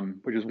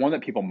 which is one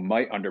that people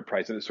might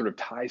underprice, and it sort of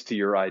ties to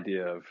your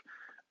idea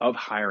of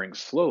hiring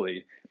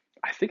slowly.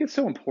 I think it's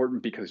so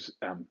important because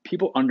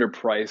people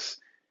underprice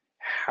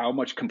how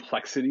much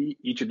complexity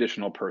each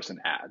additional person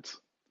adds.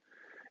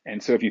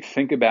 And so if you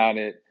think about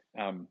it,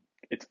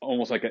 it's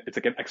almost like it's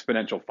like an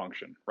exponential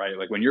function, right?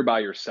 Like when you're by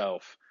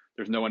yourself,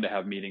 there's no one to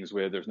have meetings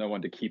with, there's no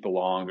one to keep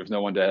along, there's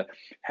no one to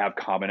have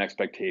common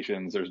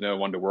expectations, there's no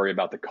one to worry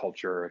about the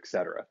culture, et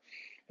cetera.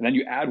 And then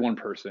you add one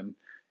person,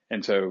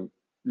 and so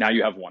now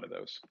you have one of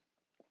those.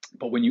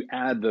 But when you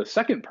add the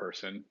second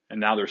person, and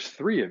now there's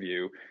 3 of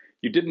you,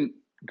 you didn't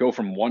go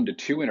from 1 to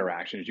 2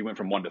 interactions, you went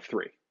from 1 to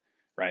 3,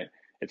 right?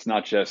 It's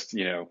not just,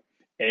 A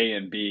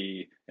and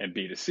B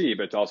to C,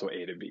 but it's also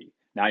A to B.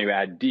 Now you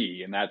add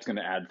D, and that's going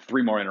to add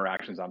 3 more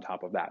interactions on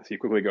top of that. So you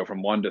quickly go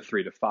from 1 to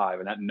 3 to 5,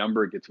 and that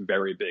number gets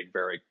very big,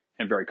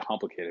 very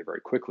complicated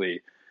very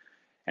quickly.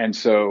 And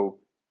so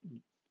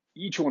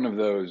each one of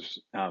those,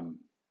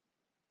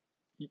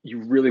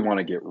 you really want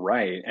to get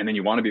right, and then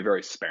you want to be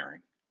very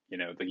sparing.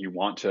 That you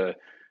want to, like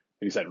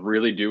you said,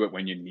 really do it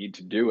when you need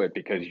to do it,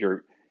 because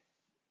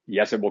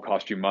yes, it will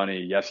cost you money.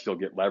 Yes, you'll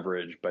get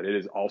leverage, but it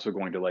is also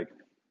going to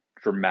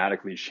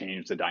dramatically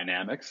change the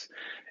dynamics.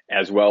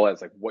 as well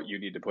as like what you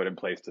need to put in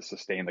place to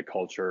sustain the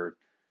culture,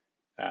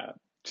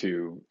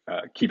 to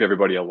keep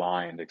everybody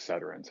aligned, et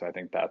cetera. And so I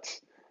think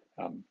that's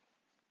um,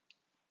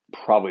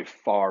 probably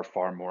far,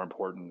 far more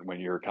important when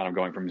you're kind of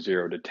going from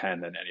 0 to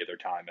 10 than any other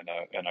time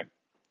in a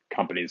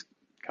company's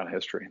kind of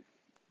history.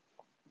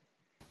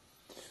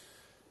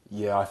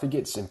 Yeah, I think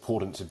it's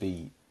important to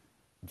be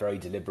very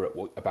deliberate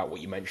about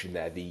what you mentioned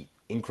there, the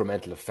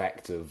incremental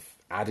effect of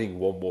adding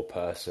one more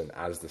person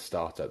as the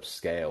startup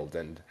scaled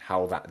and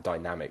how that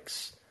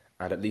dynamics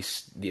and at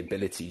least the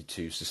ability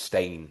to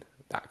sustain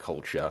that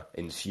culture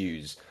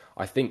ensues.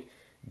 I think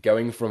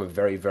going from a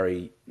very,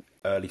 very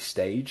early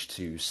stage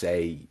to,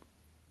 say,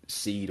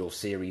 seed or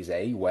series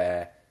A,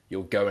 where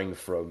you're going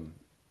from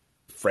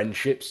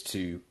friendships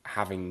to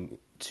having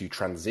to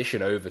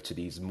transition over to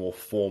these more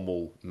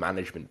formal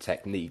management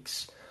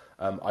techniques.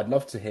 I'd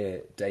love to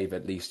hear, Dave,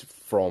 at least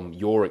from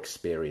your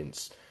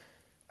experience,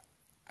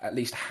 at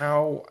least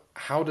how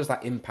does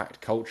that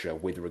impact culture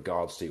with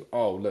regards to,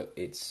 oh look,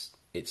 it's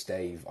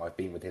Dave, I've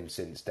been with him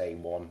since day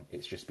one,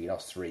 it's just been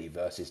us three,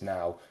 versus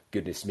now,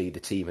 goodness me, the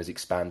team has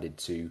expanded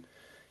to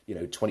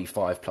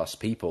 25 plus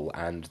people,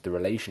 and the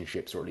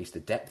relationships, or at least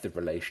the depth of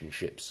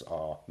relationships,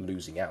 are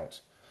losing out.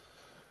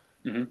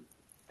 Mm-hmm.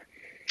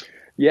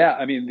 Yeah,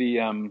 I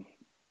mean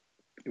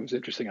it was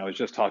interesting. I was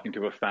just talking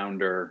to a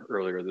founder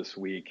earlier this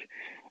week,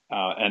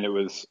 and it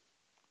was,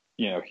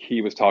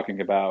 he was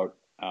talking about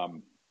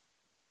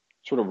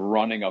sort of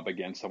running up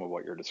against some of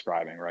what you're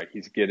describing, right?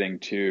 He's getting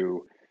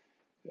to,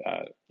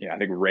 I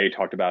think Ray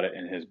talked about it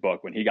in his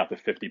book. When he got to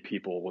 50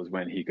 people was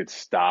when he could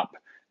stop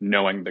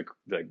knowing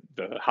the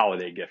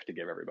holiday gift to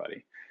give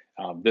everybody.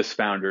 This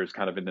founder is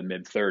kind of in the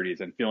mid 30s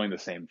and feeling the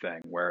same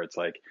thing, where it's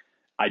like,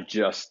 I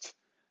just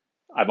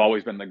I've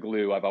always been the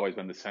glue. I've always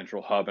been the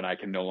central hub, and I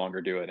can no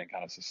longer do it and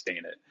kind of sustain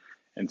it.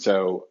 And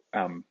so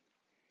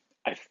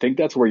I think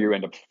that's where you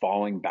end up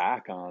falling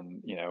back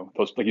on,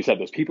 those, like you said,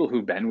 those people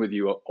who've been with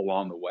you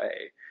along the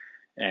way.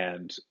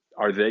 And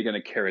are they going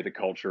to carry the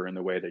culture in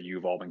the way that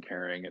you've all been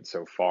carrying it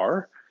so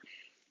far?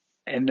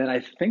 And then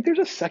I think there's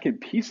a second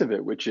piece of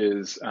it, which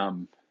is,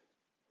 and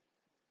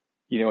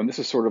this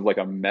is sort of like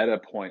a meta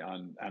point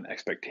on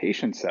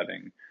expectation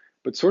setting,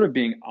 but sort of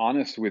being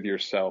honest with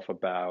yourself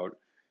about,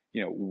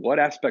 what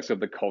aspects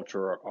of the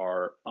culture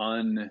are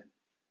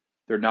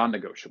they're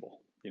non-negotiable.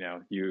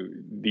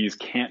 These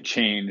can't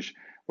change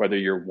whether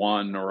you're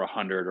 1 or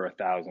 100 or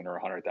 1,000 or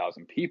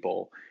 100,000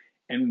 people.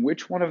 And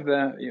which one of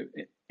them,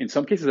 in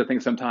some cases, I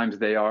think sometimes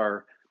they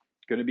are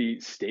going to be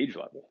stage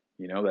level,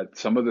 that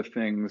some of the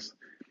things,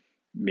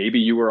 maybe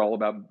you were all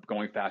about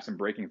going fast and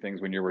breaking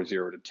things when you were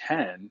 0 to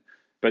 10,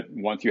 but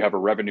once you have a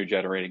revenue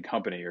generating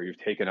company or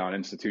you've taken on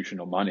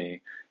institutional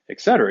money, et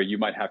cetera, you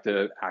might have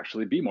to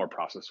actually be more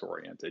process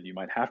oriented. You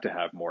might have to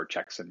have more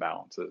checks and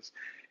balances.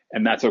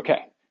 And that's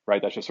okay,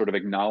 right? That's just sort of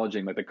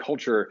acknowledging that the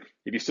culture,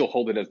 if you still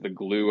hold it as the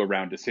glue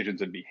around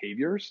decisions and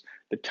behaviors,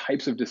 the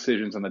types of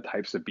decisions and the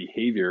types of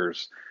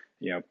behaviors,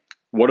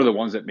 what are the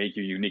ones that make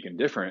you unique and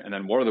different? And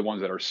then what are the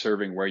ones that are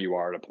serving where you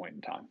are at a point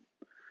in time?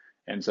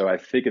 And so I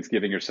think it's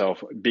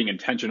being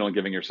intentional and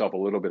giving yourself a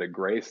little bit of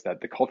grace that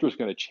the culture is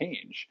going to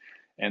change.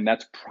 And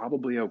that's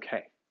probably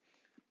okay,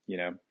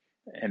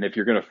 and if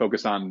you're going to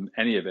focus on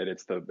any of it,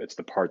 it's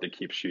the part that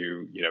keeps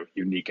you,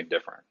 unique and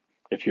different.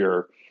 If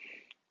you're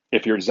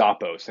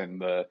Zappos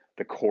and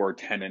the core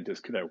tenant is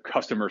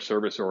customer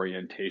service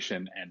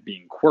orientation and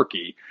being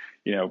quirky,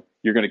 you're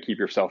going to keep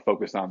yourself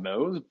focused on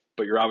those,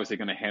 but you're obviously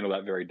going to handle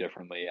that very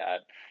differently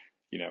at,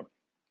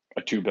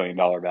 a $2 billion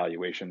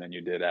valuation than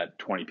you did at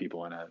 20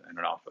 people in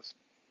an office.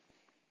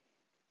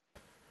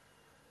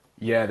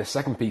 Yeah, the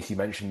second piece you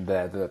mentioned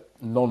there, the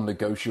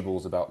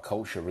non-negotiables about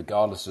culture,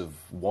 regardless of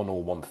 1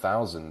 or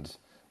 1,000,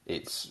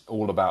 it's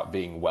all about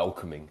being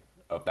welcoming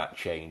of that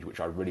change,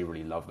 which I really,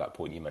 really love that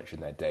point you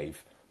mentioned there,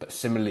 Dave. But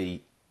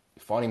similarly,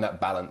 finding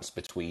that balance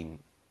between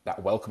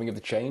that welcoming of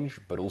the change,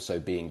 but also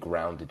being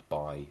grounded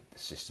by the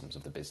systems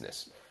of the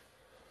business.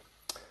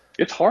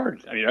 It's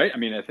hard. I mean, right? I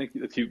mean, I think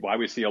that's why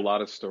we see a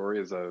lot of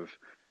stories of,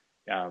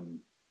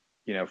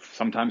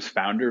 sometimes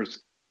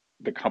founders,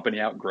 the company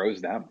outgrows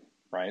them,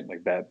 right?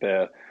 Like that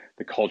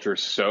the culture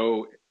is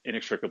so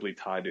inextricably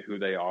tied to who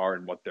they are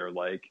and what they're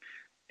like,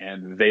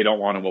 and they don't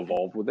want to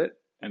evolve with it.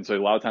 And so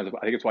a lot of times,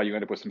 I think it's why you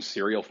end up with some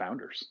serial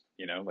founders,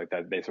 like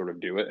that they sort of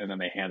do it and then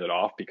they hand it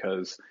off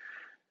because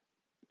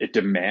it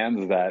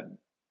demands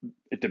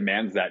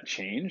that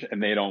change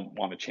and they don't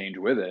want to change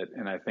with it.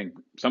 And I think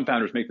some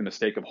founders make the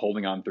mistake of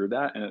holding on through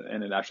that,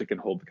 and it actually can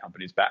hold the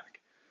companies back.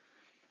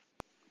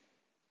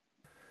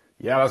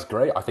 Yeah, that's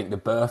great. I think the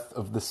birth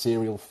of the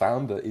serial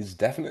founder is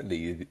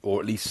definitely, or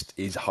at least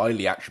is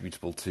highly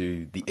attributable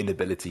to the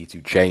inability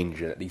to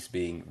change and at least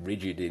being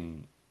rigid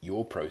in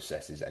your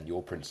processes and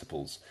your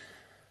principles.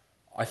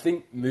 I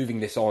think moving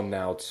this on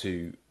now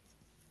to,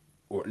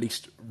 or at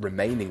least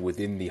remaining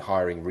within the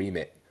hiring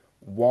remit,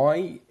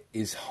 why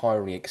is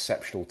hiring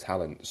exceptional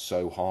talent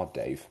so hard,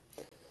 Dave?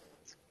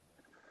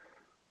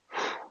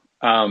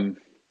 I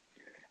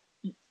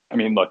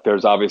mean, look,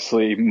 there's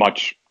obviously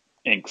much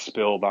ink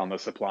spilled on the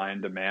supply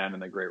and demand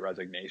and the great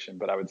resignation,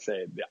 but I would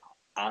say, yeah,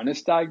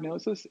 honest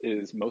diagnosis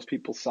is most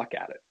people suck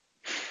at it.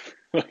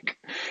 Like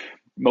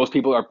most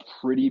people are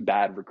pretty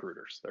bad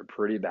recruiters. They're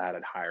pretty bad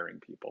at hiring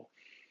people.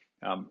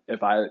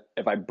 If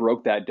I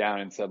broke that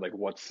down and said like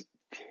what's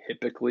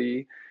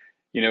typically,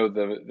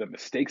 the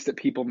mistakes that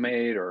people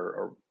made,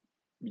 or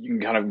you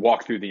can kind of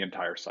walk through the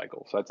entire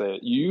cycle. So I'd say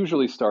it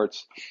usually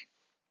starts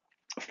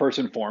first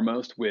and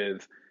foremost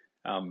with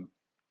um,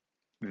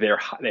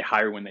 they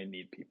hire when they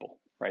need people,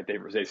 right?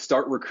 They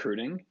start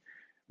recruiting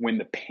when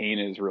the pain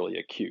is really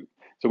acute.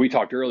 So we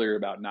talked earlier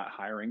about not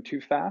hiring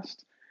too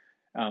fast.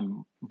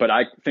 But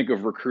I think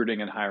of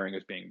recruiting and hiring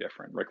as being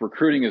different. Like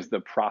recruiting is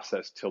the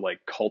process to like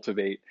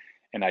cultivate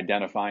and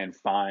identify and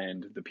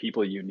find the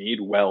people you need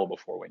well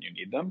before when you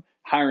need them.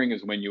 Hiring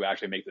is when you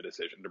actually make the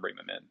decision to bring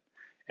them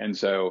in. And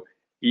so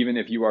even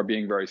if you are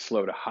being very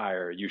slow to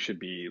hire, you should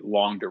be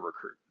long to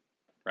recruit,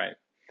 right?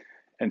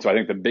 And so I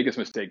think the biggest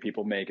mistake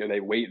people make is they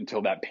wait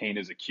until that pain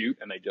is acute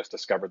and they just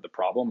discovered the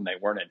problem and they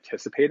weren't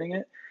anticipating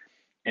it.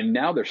 And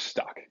now they're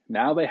stuck.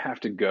 Now they have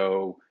to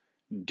go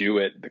do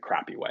it the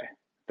crappy way.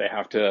 They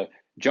have to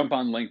jump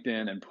on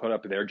LinkedIn and put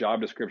up their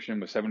job description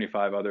with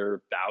 75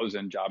 other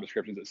thousand job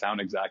descriptions that sound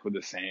exactly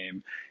the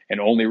same and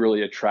only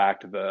really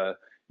attract the,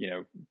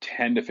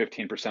 10 to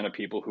 15% of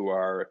people who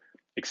are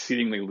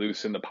exceedingly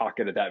loose in the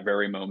pocket at that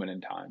very moment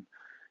in time.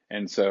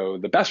 And so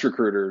the best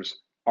recruiters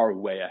are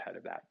way ahead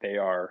of that. They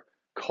are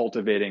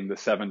cultivating the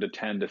 7 to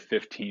 10 to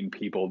 15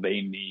 people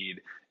they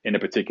need in a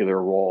particular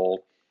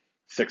role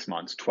 6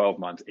 months, 12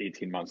 months,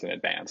 18 months in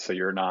advance. So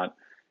you're not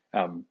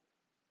going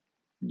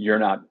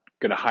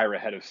to hire a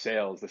head of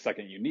sales the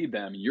second you need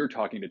them. You're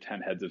talking to 10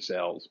 heads of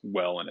sales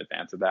well in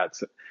advance of that.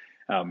 So,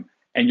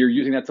 and you're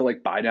using that to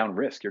like buy down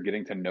risk. You're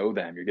getting to know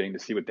them. You're getting to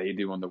see what they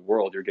do in the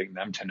world. You're getting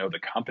them to know the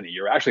company.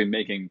 You're actually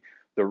making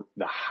the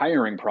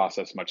hiring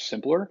process much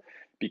simpler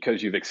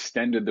because you've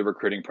extended the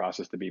recruiting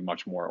process to be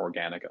much more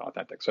organic and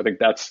authentic. So I think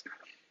that's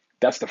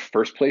the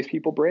first place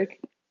people break.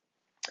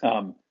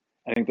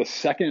 I think the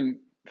second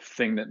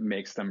thing that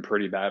makes them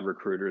pretty bad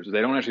recruiters is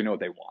they don't actually know what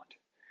they want.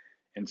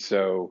 And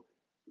so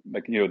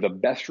like, the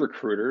best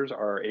recruiters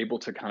are able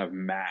to kind of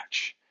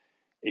match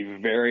a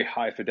very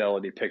high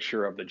fidelity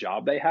picture of the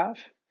job they have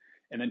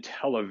and then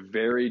tell a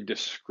very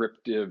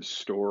descriptive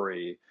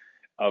story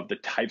of the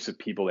types of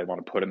people they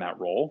want to put in that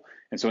role.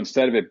 And so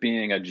instead of it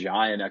being a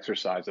giant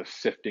exercise of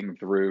sifting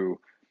through,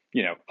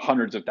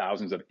 hundreds of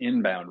thousands of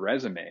inbound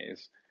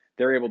resumes,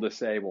 they're able to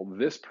say, well,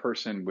 this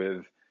person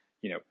with,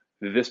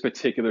 this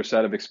particular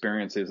set of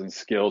experiences and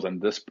skills and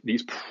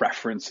these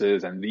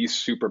preferences and these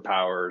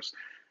superpowers,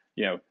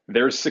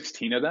 there's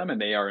 16 of them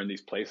and they are in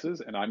these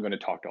places and I'm going to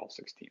talk to all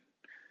 16.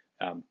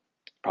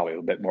 Probably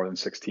a bit more than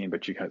 16,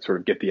 but you can sort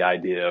of get the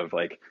idea of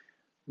like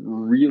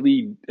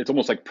really, it's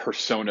almost like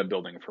persona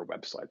building for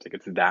websites. Like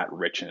it's that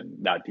rich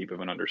and that deep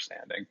of an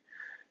understanding.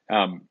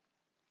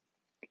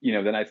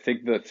 Then I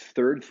think the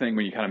third thing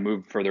when you kind of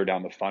move further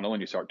down the funnel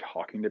and you start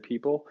talking to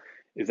people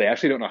is they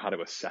actually don't know how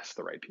to assess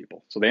the right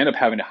people. So they end up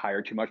having to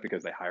hire too much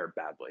because they hire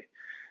badly.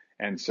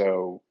 And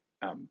so,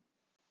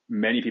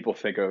 many people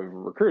think of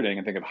recruiting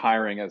and think of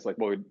hiring as like,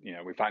 well,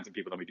 we find some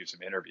people, then we do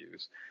some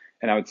interviews.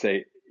 And I would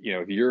say,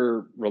 if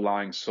you're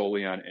relying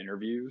solely on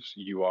interviews,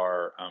 you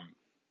are,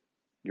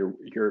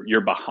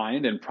 you're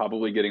behind and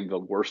probably getting the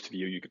worst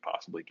view you could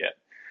possibly get.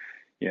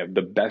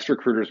 The best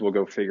recruiters will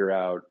go figure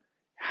out,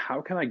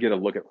 how can I get a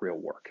look at real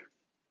work?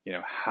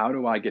 How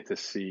do I get to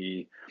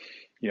see,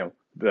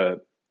 the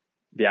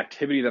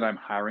activity that I'm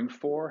hiring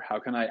for? How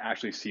can I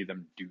actually see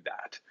them do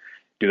that?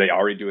 Do they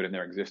already do it in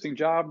their existing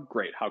job?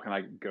 Great. How can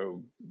I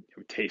go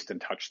taste and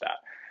touch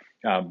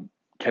that?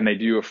 Can they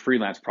do a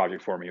freelance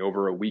project for me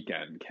over a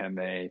weekend? Can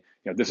they,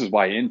 this is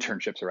why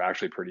internships are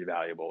actually pretty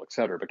valuable, et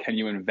cetera. But can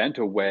you invent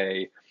a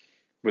way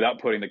without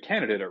putting the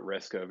candidate at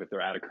risk of if they're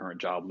at a current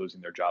job,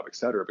 losing their job, et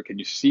cetera? But can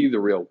you see the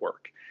real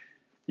work?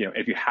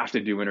 If you have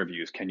to do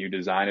interviews, can you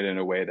design it in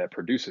a way that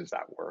produces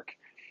that work?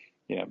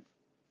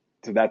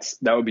 So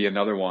that would be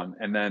another one.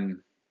 And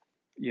then,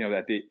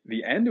 at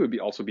the end, it would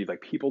also be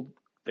like people,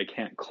 they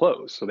can't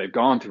close. So they've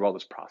gone through all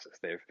this process.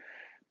 They've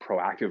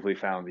proactively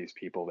found these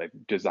people. They've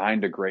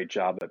designed a great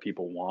job that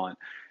people want.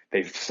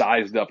 They've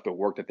sized up the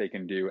work that they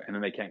can do, and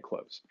then they can't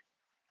close.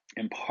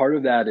 And part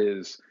of that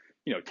is,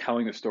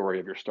 telling the story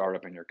of your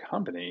startup and your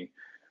company.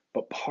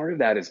 But part of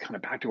that is kind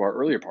of back to our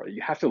earlier part.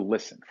 You have to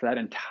listen for that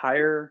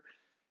entire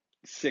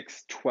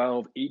 6,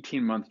 12,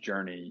 18-month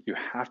journey. You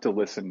have to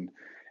listen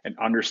and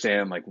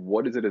understand like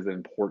what is it is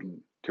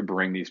important to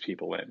bring these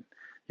people in.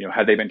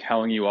 Have they been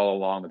telling you all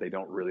along that they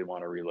don't really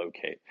want to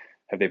relocate?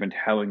 Have they been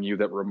telling you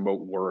that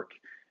remote work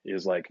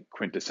is like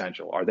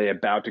quintessential? Are they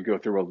about to go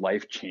through a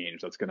life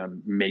change that's going to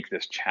make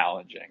this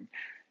challenging?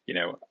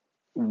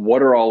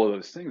 What are all of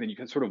those things? And you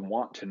can sort of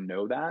want to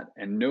know that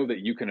and know that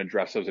you can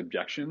address those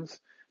objections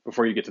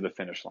before you get to the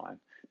finish line.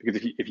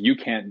 Because if you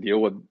can't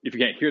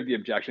hear the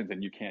objections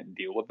and you can't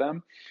deal with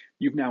them,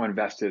 you've now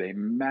invested a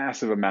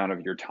massive amount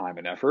of your time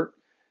and effort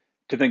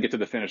to then get to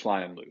the finish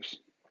line and lose.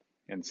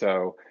 And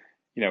so,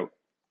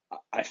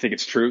 I think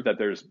it's true that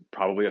there's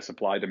probably a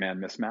supply-demand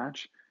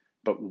mismatch,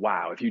 But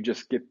wow, if you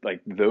just get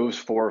like those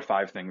 4 or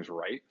 5 things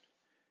right,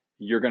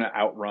 you're going to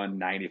outrun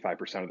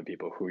 95% of the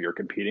people who you're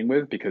competing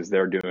with, because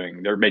they're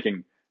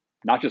making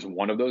not just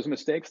one of those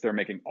mistakes, they're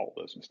making all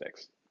those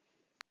mistakes.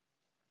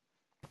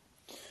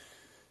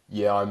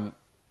 Yeah, I'm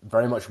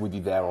very much with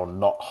you there on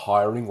not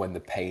hiring when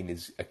the pain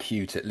is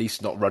acute, at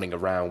least not running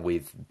around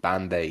with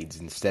band-aids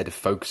instead of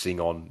focusing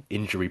on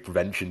injury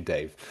prevention,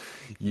 Dave.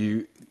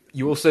 You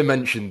also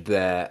mentioned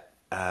there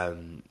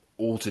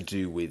all to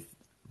do with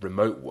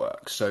remote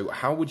work. So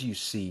how would you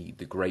see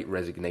the Great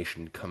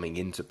Resignation coming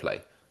into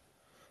play?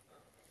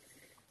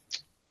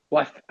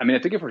 Well, I mean, I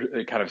think if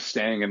we're kind of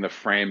staying in the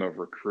frame of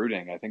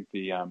recruiting, I think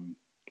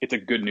it's a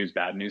good news,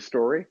 bad news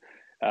story.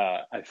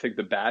 I think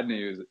the bad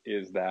news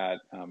is that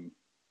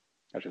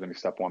actually, let me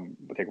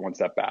take one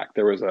step back.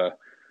 There was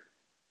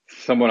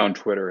someone on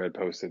Twitter had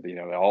posted,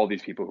 all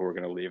these people who were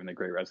going to leave in the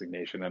Great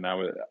Resignation, and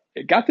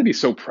it got to be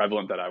so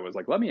prevalent that I was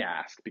like, let me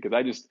ask, because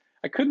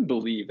I couldn't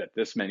believe that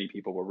this many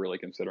people were really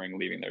considering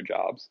leaving their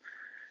jobs.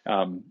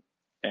 Um,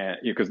 and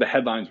because the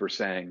headlines were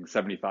saying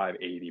 75,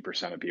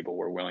 80% of people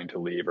were willing to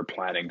leave or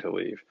planning to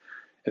leave.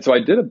 And so I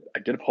did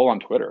a poll on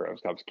Twitter. I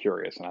was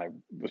curious, and I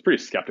was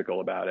pretty skeptical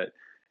about it.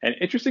 And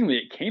interestingly,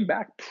 it came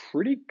back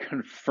pretty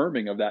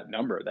confirming of that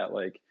number, that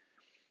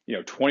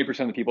 20%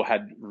 of the people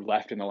had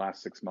left in the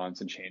last 6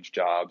 months and changed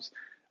jobs.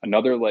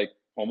 Another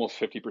almost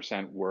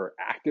 50% were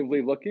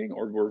actively looking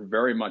or were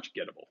very much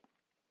gettable.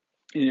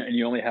 And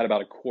you only had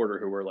about a quarter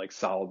who were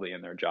solidly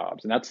in their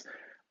jobs. And that's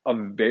a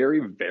very,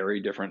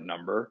 very different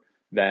number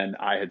than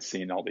I had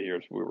seen all the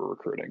years we were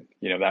recruiting.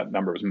 That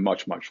number was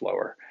much, much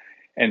lower.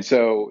 And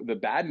so the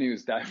bad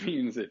news, that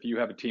means if you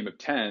have a team of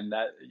 10,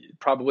 that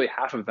probably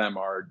half of them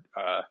are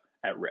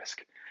at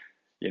risk,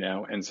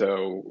 and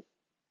so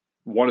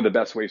one of the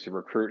best ways to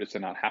recruit is to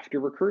not have to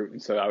recruit.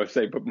 And so I would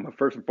say, but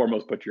first and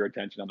foremost, put your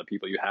attention on the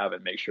people you have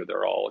and make sure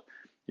they're all,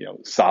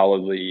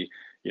 solidly,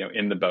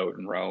 in the boat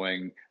and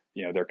rowing.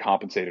 They're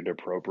compensated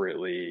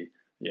appropriately.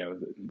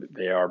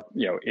 They are,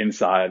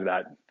 inside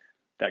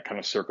that kind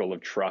of circle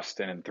of trust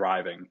and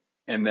thriving.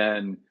 And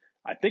then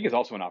I think it's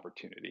also an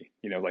opportunity,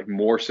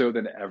 more so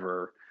than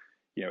ever.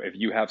 If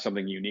you have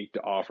something unique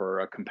to offer,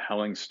 a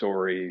compelling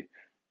story,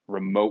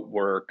 remote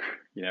work,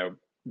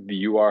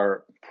 you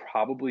are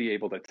probably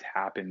able to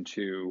tap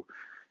into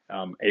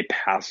a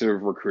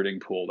passive recruiting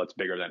pool that's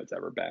bigger than it's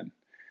ever been.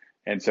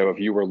 And so if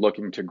you were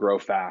looking to grow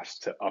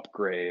fast, to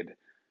upgrade,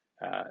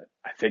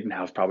 I think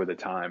now is probably the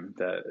time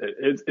that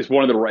it's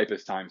one of the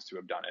ripest times to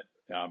have done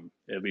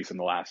it, at least in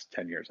the last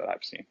 10 years that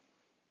I've seen.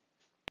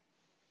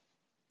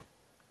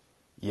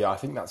 Yeah, I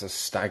think that's a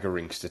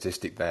staggering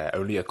statistic there.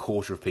 Only a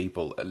quarter of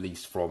people, at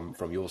least from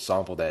your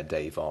sample there,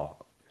 Dave, are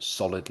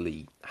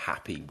solidly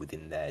happy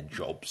within their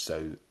jobs.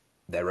 So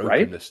their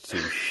Right? openness to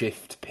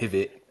shift,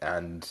 pivot,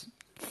 and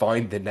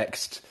find the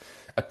next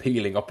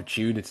appealing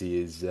opportunity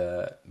is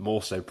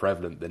more so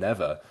prevalent than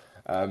ever.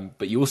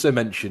 But you also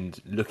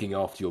mentioned looking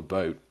after your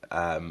boat,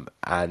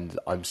 and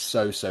I'm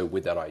so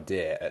with that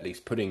idea, at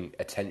least putting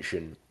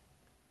attention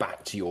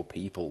back to your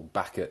people,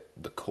 back at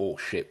the core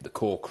ship, the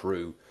core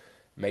crew,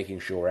 making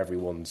sure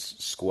everyone's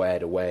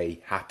squared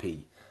away,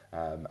 happy,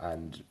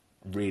 and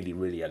really,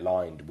 really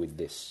aligned with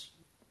this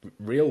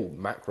real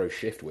macro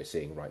shift we're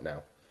seeing right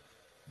now.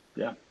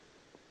 Yeah.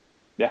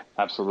 Yeah,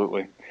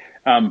 absolutely.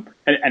 And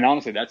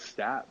honestly, that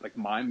stat,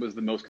 mine was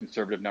the most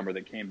conservative number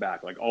that came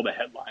back. All the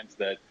headlines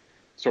that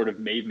sort of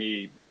made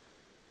me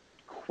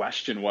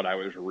question what I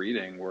was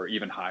reading were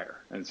even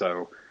higher. And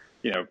so,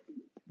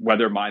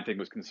 whether my thing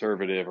was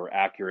conservative or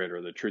accurate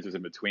or the truth is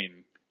in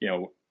between,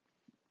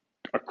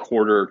 a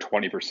quarter,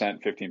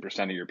 20%,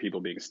 15% of your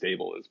people being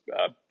stable is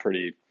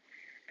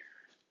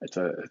it's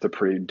a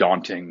pretty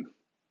daunting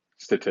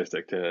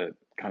statistic to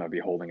kind of be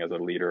holding as a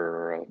leader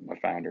or a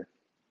founder.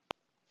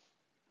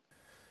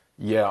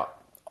 Yeah,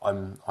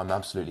 I'm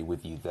absolutely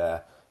with you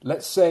there.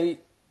 Let's say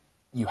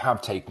you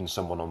have taken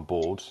someone on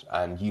board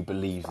and you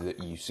believe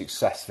that you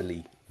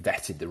successfully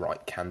vetted the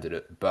right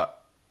candidate,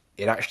 but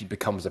it actually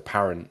becomes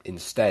apparent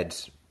instead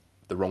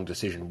the wrong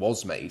decision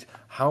was made.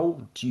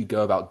 How do you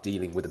go about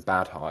dealing with a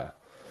bad hire?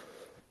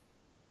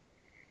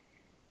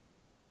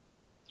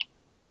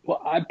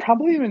 Well, I'm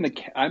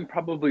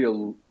probably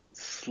a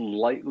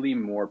slightly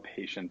more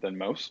patient than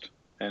most,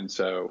 and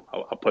so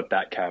I'll put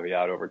that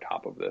caveat over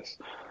top of this.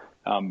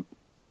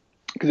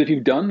 Because if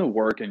you've done the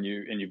work and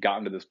you've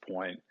gotten to this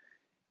point,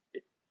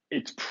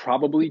 it's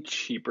probably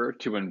cheaper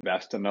to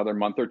invest another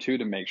month or two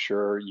to make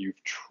sure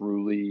you've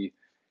truly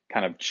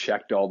kind of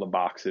checked all the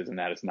boxes and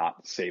that it's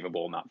not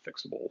savable, not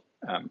fixable.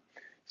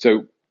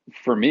 So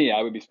for me,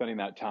 I would be spending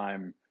that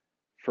time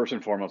first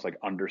and foremost,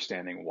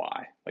 understanding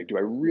why. Do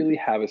I really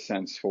have a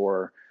sense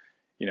for,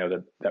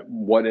 that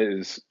what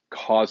is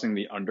causing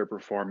the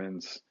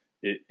underperformance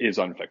is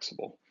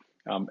unfixable?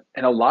 And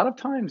a lot of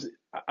times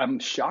I'm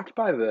shocked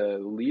by the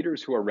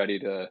leaders who are ready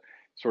to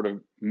sort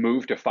of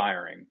move to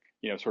firing,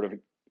 sort of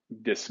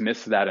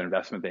dismiss that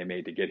investment they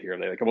made to get here.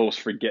 They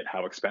almost forget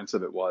how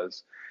expensive it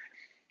was.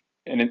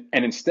 And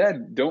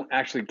instead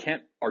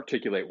can't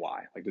articulate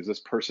why. Does this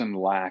person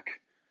lack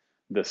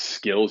the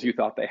skills you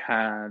thought they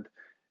had?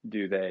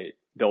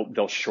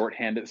 They'll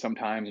shorthand it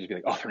sometimes and just be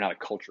like, oh, they're not a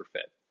culture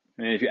fit.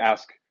 And if you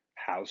ask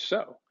how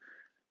so,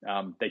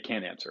 they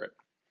can't answer it.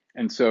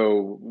 And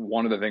so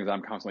one of the things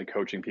I'm constantly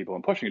coaching people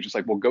and pushing is just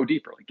like, well, go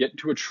deeper, like get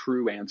to a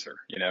true answer.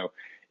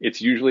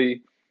 It's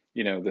usually,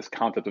 this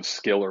concept of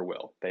skill or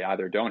will. They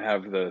either don't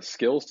have the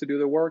skills to do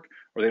the work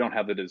or they don't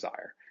have the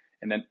desire.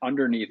 And then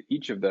underneath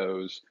each of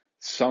those,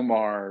 some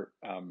are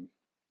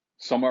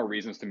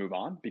reasons to move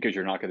on because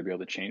you're not going to be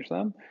able to change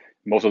them.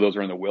 Most of those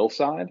are in the will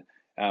side.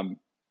 And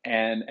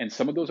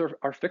some of those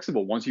are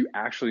fixable once you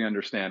actually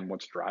understand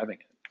what's driving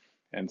it.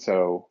 And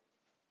so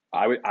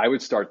I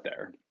would start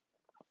there.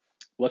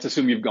 Let's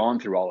assume you've gone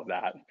through all of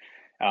that,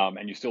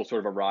 and you still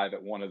sort of arrive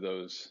at one of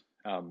those,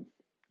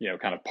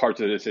 kind of parts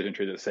of the decision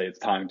tree that say it's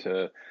time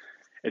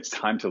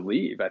to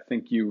leave. I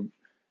think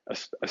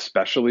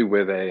especially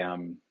with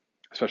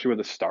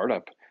a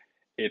startup,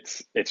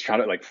 it's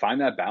trying to like find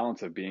that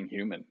balance of being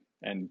human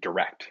and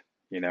direct.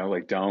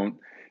 Like don't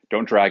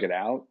drag it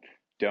out,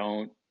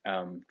 don't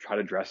try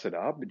to dress it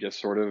up, just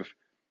sort of,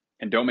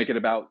 and don't make it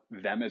about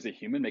them as a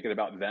human. Make it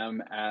about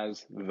them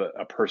as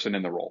a person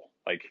in the role.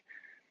 Like,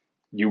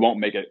 you won't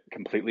make it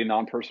completely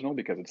non-personal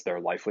because it's their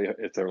livelihood,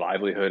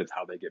 it's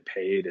how they get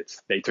paid,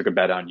 they took a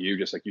bet on you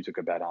just like you took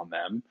a bet on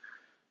them.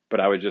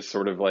 But I would just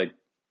sort of like,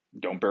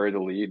 don't bury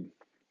the lead,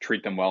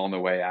 treat them well on the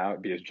way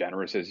out, be as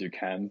generous as you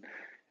can.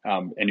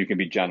 And you can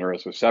be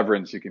generous with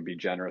severance, you can be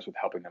generous with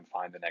helping them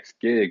find the next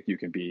gig, you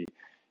can be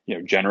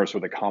generous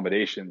with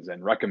accommodations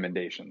and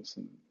recommendations.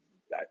 And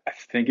I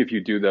think if you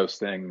do those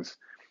things,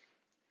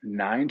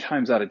 9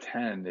 times out of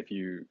 10,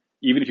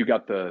 even if you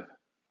got the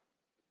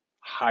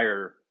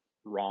hire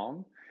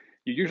wrong,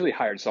 you usually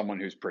hired someone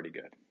who's pretty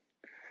good.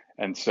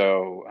 And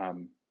so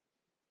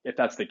if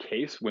that's the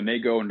case, when they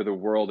go into the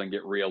world and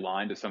get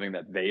realigned to something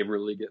that they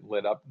really get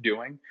lit up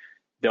doing,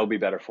 they'll be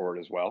better for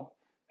it as well.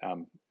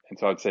 And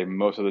so I'd say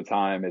most of the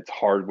time it's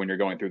hard when you're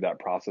going through that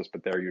process,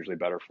 but they're usually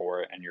better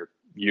for it, and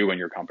you and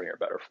your company are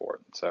better for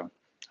it. So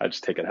I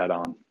just take it head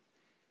on.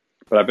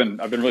 But I've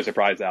been really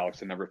surprised,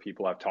 Alex, the number of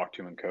people I've talked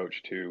to and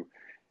coached who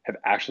have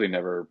actually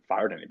never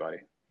fired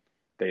anybody.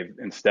 They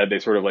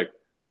sort of like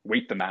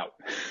wait them out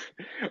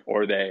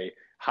or they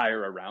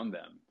hire around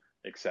them,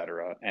 et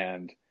cetera.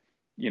 And,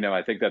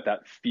 I think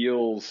that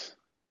feels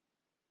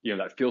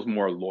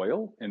more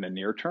loyal in the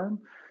near term.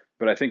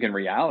 But I think in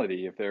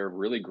reality, if they're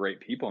really great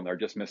people and they're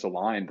just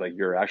misaligned, like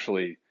you're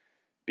actually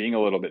being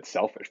a little bit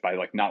selfish by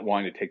like not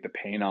wanting to take the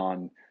pain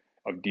on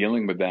of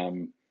dealing with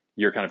them.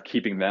 You're kind of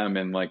keeping them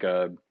in like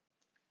a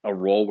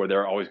role where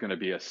they're always going to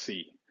be a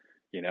C,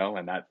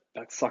 and that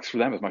sucks for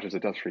them as much as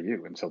it does for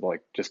you. And so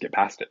like, just get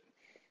past it.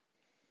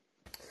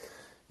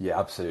 Yeah,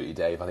 absolutely,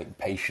 Dave. I think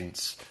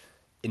patience,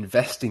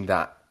 investing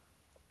that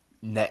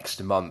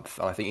next month,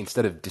 and I think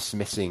instead of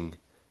dismissing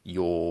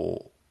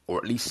or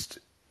at least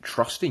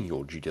trusting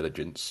your due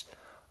diligence,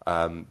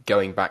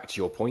 going back to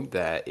your point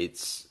there,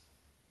 it's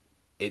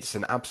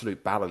an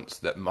absolute balance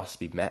that must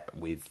be met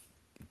with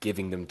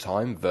giving them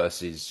time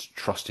versus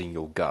trusting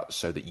your gut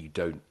so that you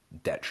don't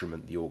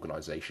detriment the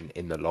organization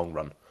in the long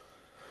run.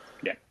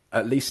 Yeah.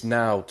 At least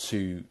now,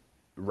 to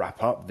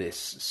wrap up this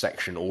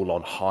section all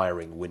on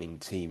hiring winning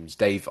teams,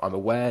 Dave, I'm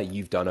aware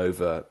you've done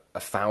over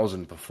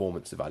 1,000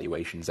 performance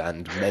evaluations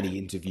and many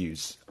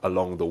interviews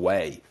along the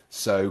way.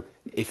 So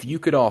if you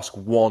could ask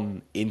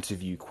one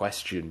interview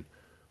question,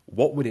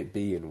 what would it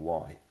be and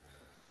why?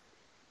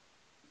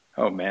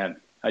 Oh man,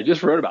 I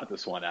just wrote about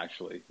this one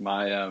actually.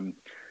 My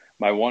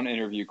one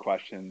interview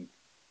question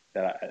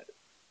that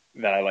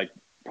I like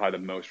probably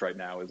the most right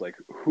now is like,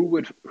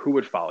 who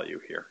would follow you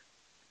here?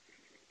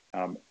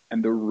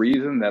 And the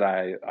reason that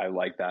I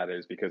like that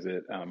is because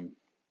it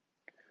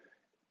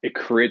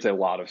creates a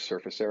lot of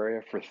surface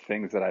area for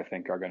things that I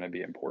think are going to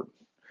be important.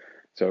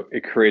 So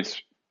it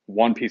creates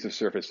one piece of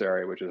surface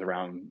area, which is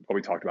around what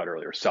we talked about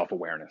earlier,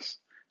 self-awareness,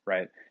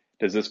 right?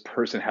 Does this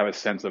person have a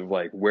sense of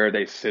like where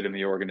they sit in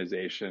the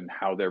organization,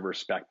 how they're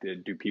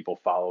respected, do people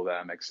follow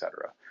them, et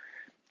cetera?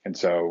 And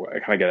so I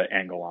kind of get an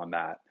angle on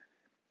that.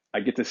 I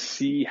get to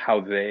see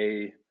how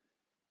they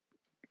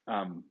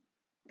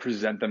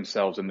present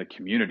themselves in the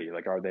community.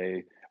 Like, are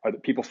the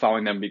people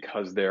following them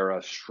because they're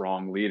a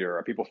strong leader?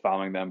 Are people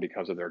following them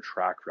because of their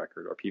track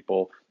record? Are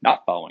people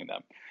not following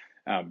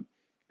them?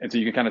 And so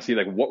you can kind of see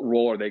like what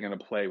role are they going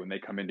to play when they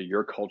come into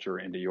your culture,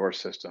 into your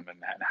system, and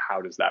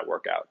how does that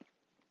work out?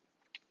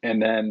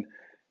 And then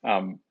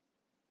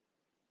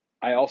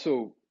I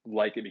also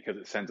like it because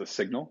it sends a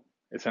signal.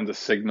 It sends a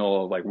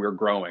signal of like, we're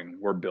growing,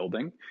 we're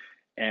building.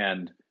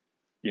 And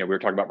we were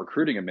talking about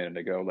recruiting a minute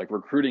ago. Like,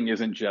 recruiting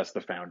isn't just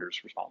the founder's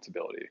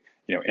responsibility.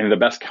 In the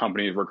best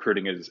companies,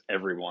 recruiting is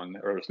everyone,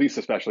 or at least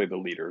especially the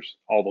leaders,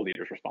 all the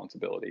leaders'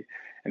 responsibility.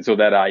 And so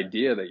that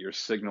idea that you're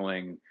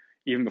signaling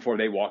even before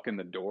they walk in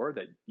the door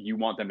that you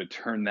want them to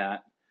turn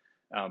that,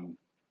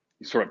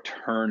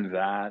 turn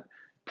that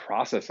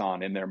process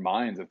on in their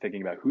minds of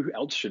thinking about who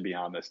else should be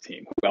on this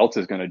team, who else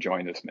is going to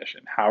join this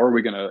mission, how are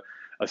we going to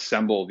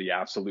assemble the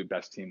absolute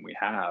best team we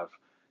have.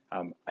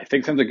 I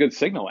think sends a good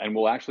signal and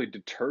will actually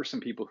deter some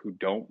people who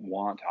don't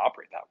want to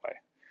operate that way.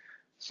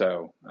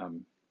 So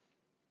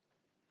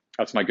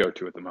that's my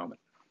go-to at the moment.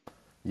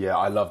 Yeah,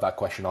 I love that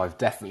question. I've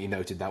definitely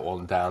noted that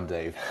one down,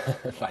 Dave.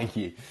 Thank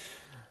you.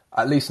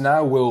 At least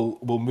now we'll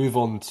move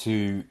on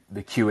to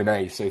the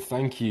Q&A. So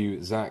thank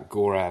you, Zach,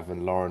 Gorav,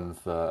 and Lauren,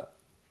 for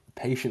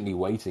patiently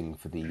waiting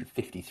for the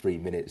 53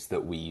 minutes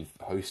that we've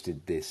hosted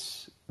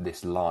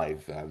this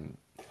live.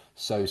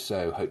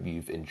 So hope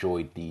you've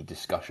enjoyed the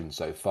discussion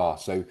so far.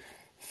 So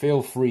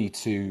feel free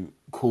to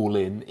call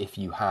in if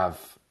you have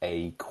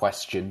a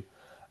question,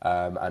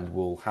 and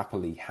we'll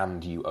happily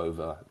hand you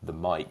over the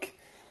mic.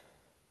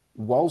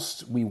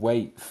 Whilst we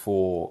wait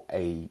for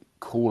a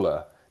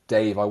caller,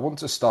 Dave, I want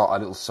to start a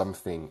little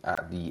something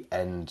at the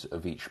end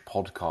of each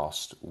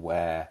podcast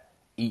where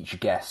each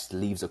guest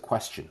leaves a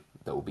question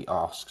that will be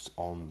asked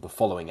on the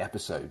following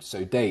episode.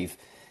 So, Dave,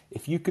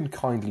 if you can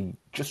kindly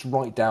just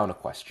write down a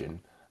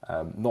question,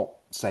 not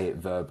say it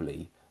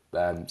verbally,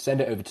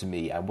 send it over to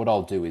me, and what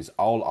I'll do is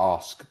I'll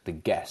ask the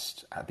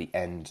guest at the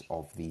end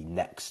of the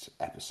next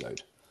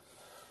episode.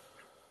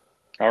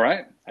 All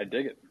right. I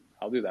dig it.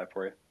 I'll do that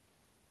for you.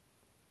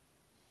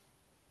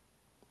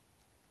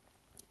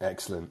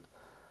 Excellent.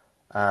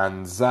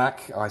 And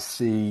Zach, I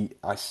see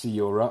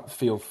you're up.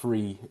 Feel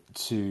free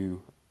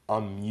to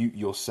unmute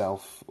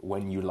yourself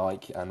when you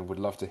like, and would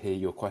love to hear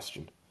your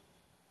question.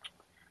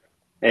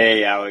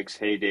 Hey, Alex.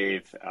 Hey,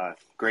 Dave.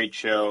 Great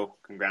show.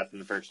 Congrats on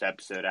the first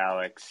episode,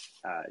 Alex.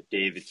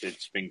 Dave,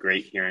 it's been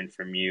great hearing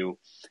from you.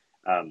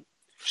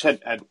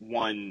 Just had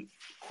one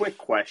quick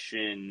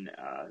question.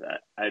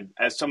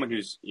 As someone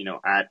who's,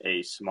 at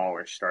a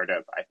smaller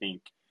startup, I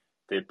think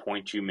the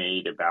point you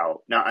made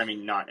about, not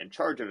in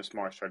charge of a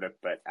smaller startup,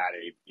 but at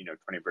a,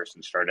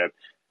 20-person startup,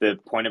 the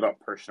point about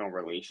personal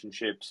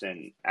relationships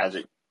and as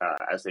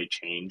they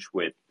change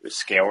with the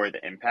scale or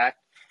the impact.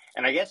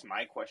 And I guess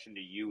my question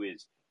to you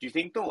is, do you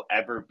think there'll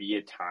ever be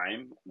a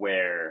time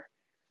where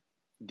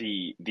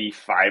the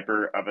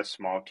fiber of a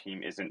small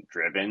team isn't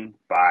driven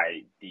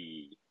by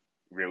the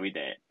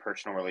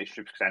personal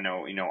relationships? Because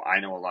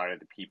I know a lot of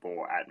the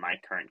people at my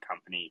current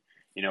company,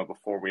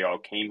 before we all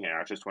came here. I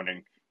was just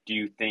wondering, do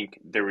you think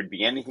there would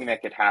be anything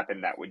that could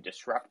happen that would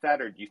disrupt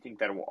that? Or do you think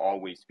that it will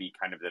always be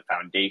kind of the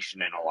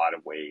foundation in a lot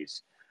of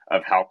ways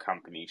of how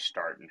companies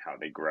start and how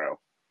they grow?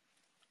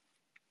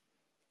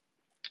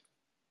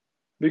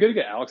 Be good to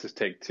get Alex's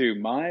take too.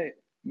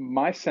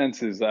 My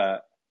sense is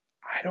that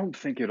I don't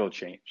think it'll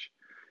change.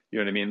 You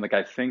know what I mean? Like,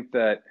 I think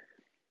that,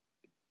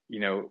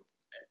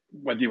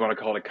 whether you want to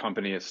call it a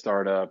company, a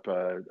startup,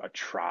 a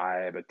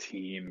tribe, a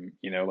team,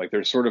 like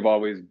there's sort of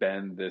always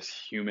been this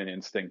human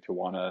instinct to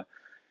want to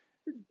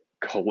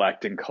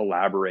collect and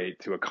collaborate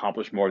to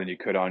accomplish more than you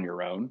could on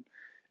your own.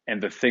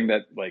 And the thing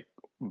that like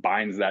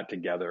binds that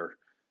together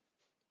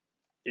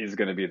is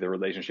going to be the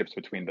relationships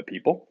between the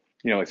people.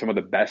 Like some of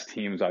the best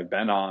teams I've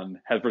been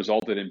on have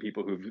resulted in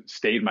people who've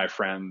stayed my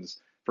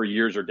friends for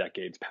years or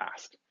decades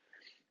past,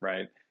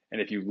 right?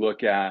 And if you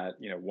look at,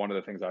 one of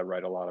the things I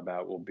write a lot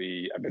about will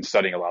be, I've been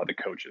studying a lot of the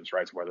coaches,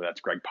 right? So whether that's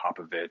Greg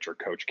Popovich or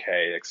Coach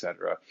K, et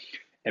cetera.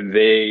 And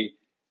they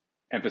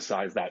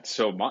emphasize that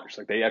so much.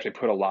 Like they actually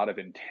put a lot of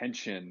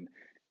intention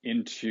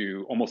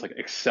into almost like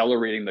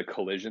accelerating the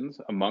collisions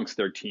amongst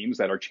their teams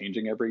that are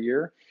changing every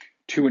year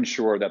to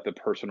ensure that the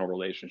personal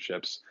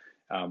relationships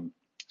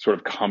sort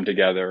of come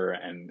together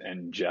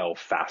and gel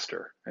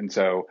faster. And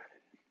so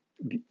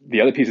the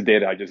other piece of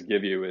data I just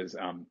give you is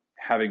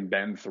having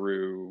been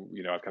through,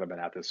 I've kind of been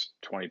at this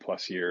 20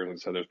 plus years. And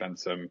so there's been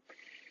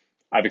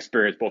I've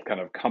experienced both kind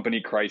of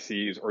company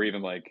crises or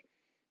even like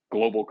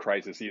global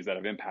crises that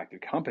have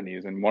impacted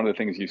companies. And one of the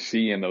things you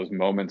see in those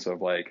moments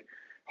of like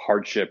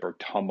hardship or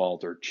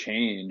tumult or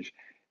change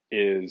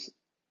is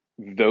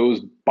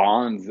those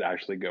bonds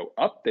actually go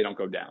up, they don't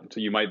go down. So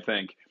you might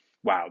think,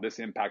 wow, this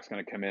impact's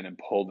going to come in and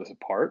pull this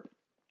apart.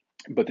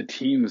 But the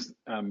teams,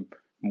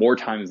 more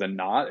times than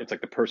not, it's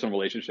like the personal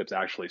relationships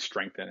actually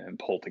strengthen and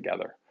pull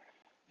together.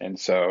 And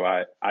so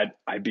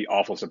I'd be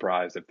awful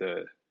surprised if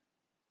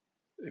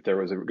there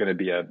was going to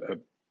be a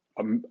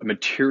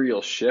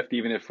material shift,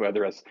 even if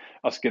whether it's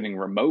us getting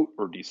remote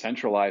or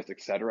decentralized,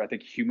 et cetera. I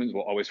think humans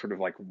will always sort of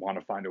like want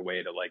to find a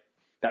way to like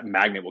that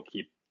magnet will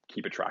keep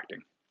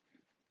attracting.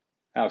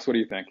 Alex, what do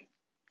you think?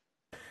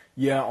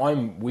 Yeah,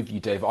 I'm with you,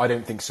 Dave. I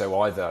don't think so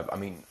either. I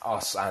mean,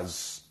 us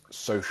as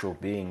social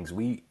beings,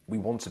 we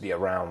want to be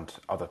around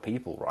other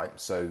people, right?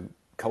 So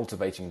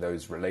cultivating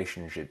those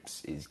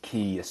relationships is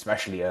key,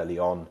 especially early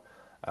on.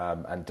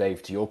 And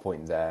Dave, to your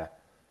point there,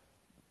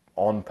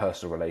 on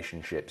personal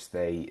relationships,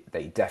 they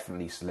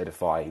definitely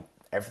solidify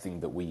everything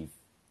that we've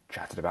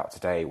chatted about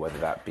today, whether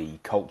that be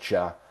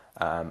culture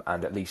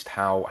and at least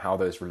how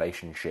those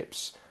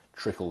relationships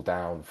trickle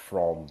down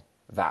from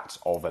that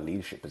of a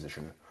leadership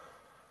position.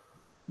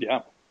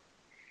 Yeah.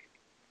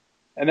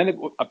 And then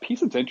a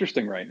piece that's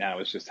interesting right now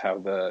is just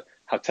how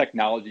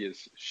technology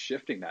is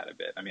shifting that a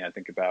bit. I mean, I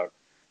think about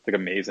it's like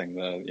amazing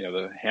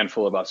the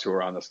handful of us who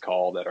are on this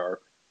call that are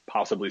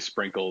possibly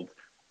sprinkled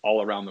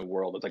all around the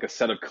world. It's like a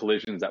set of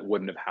collisions that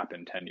wouldn't have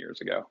happened 10 years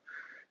ago.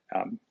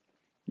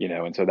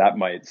 And so that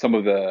might, some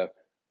of the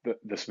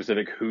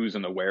specific who's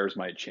and the where's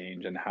might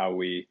change and how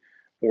we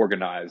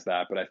organize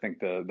that. But I think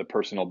the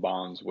personal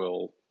bonds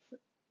will,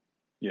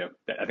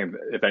 I think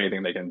if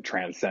anything, they can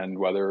transcend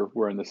whether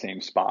we're in the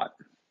same spot.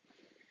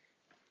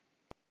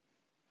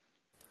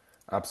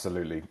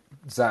 Absolutely.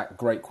 Zach,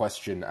 great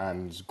question.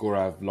 And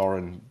Gaurav,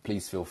 Lauren,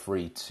 please feel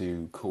free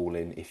to call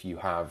in if you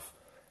have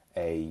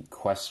a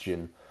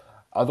question.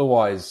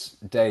 Otherwise,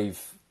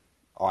 Dave,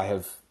 I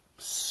have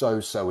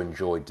so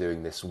enjoyed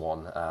doing this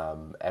one.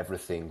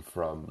 Everything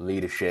from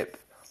leadership,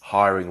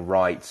 hiring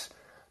right,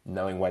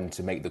 knowing when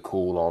to make the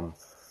call on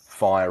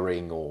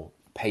firing, or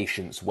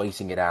patience,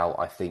 waiting it out.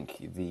 I think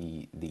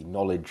the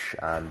knowledge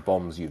and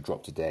bombs you've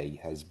dropped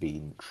today has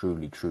been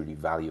truly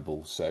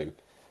valuable. So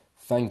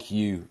thank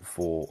you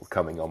for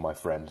coming on, my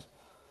friend.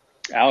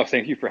 Alex,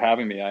 thank you for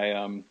having me.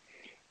 I'll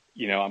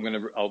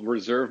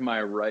reserve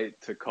my right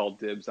to call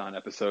dibs on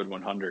episode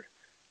 100,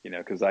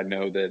 because I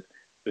know that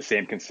the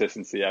same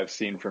consistency I've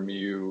seen from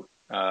you,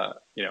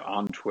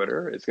 on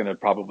Twitter is going to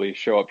probably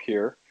show up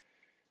here.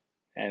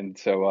 And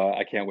so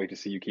I can't wait to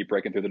see you keep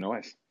breaking through the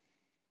noise.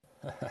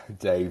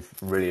 Dave,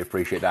 really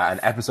appreciate that. And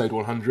episode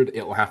 100,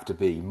 it will have to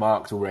be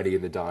marked already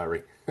in the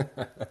diary.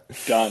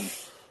 Done.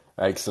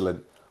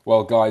 Excellent.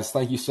 Well, guys,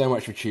 thank you so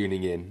much for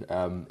tuning in.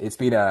 It's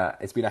been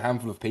a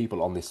handful of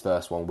people on this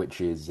first one,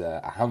 which is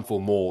a handful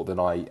more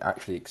than I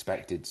actually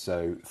expected.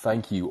 So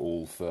thank you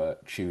all for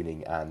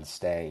tuning and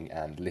staying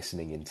and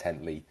listening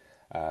intently.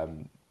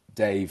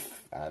 Dave,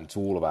 and to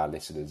all of our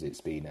listeners, it's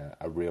been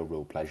a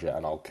real pleasure,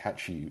 and I'll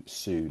catch you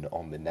soon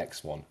on the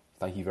next one.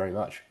 Thank you very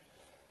much.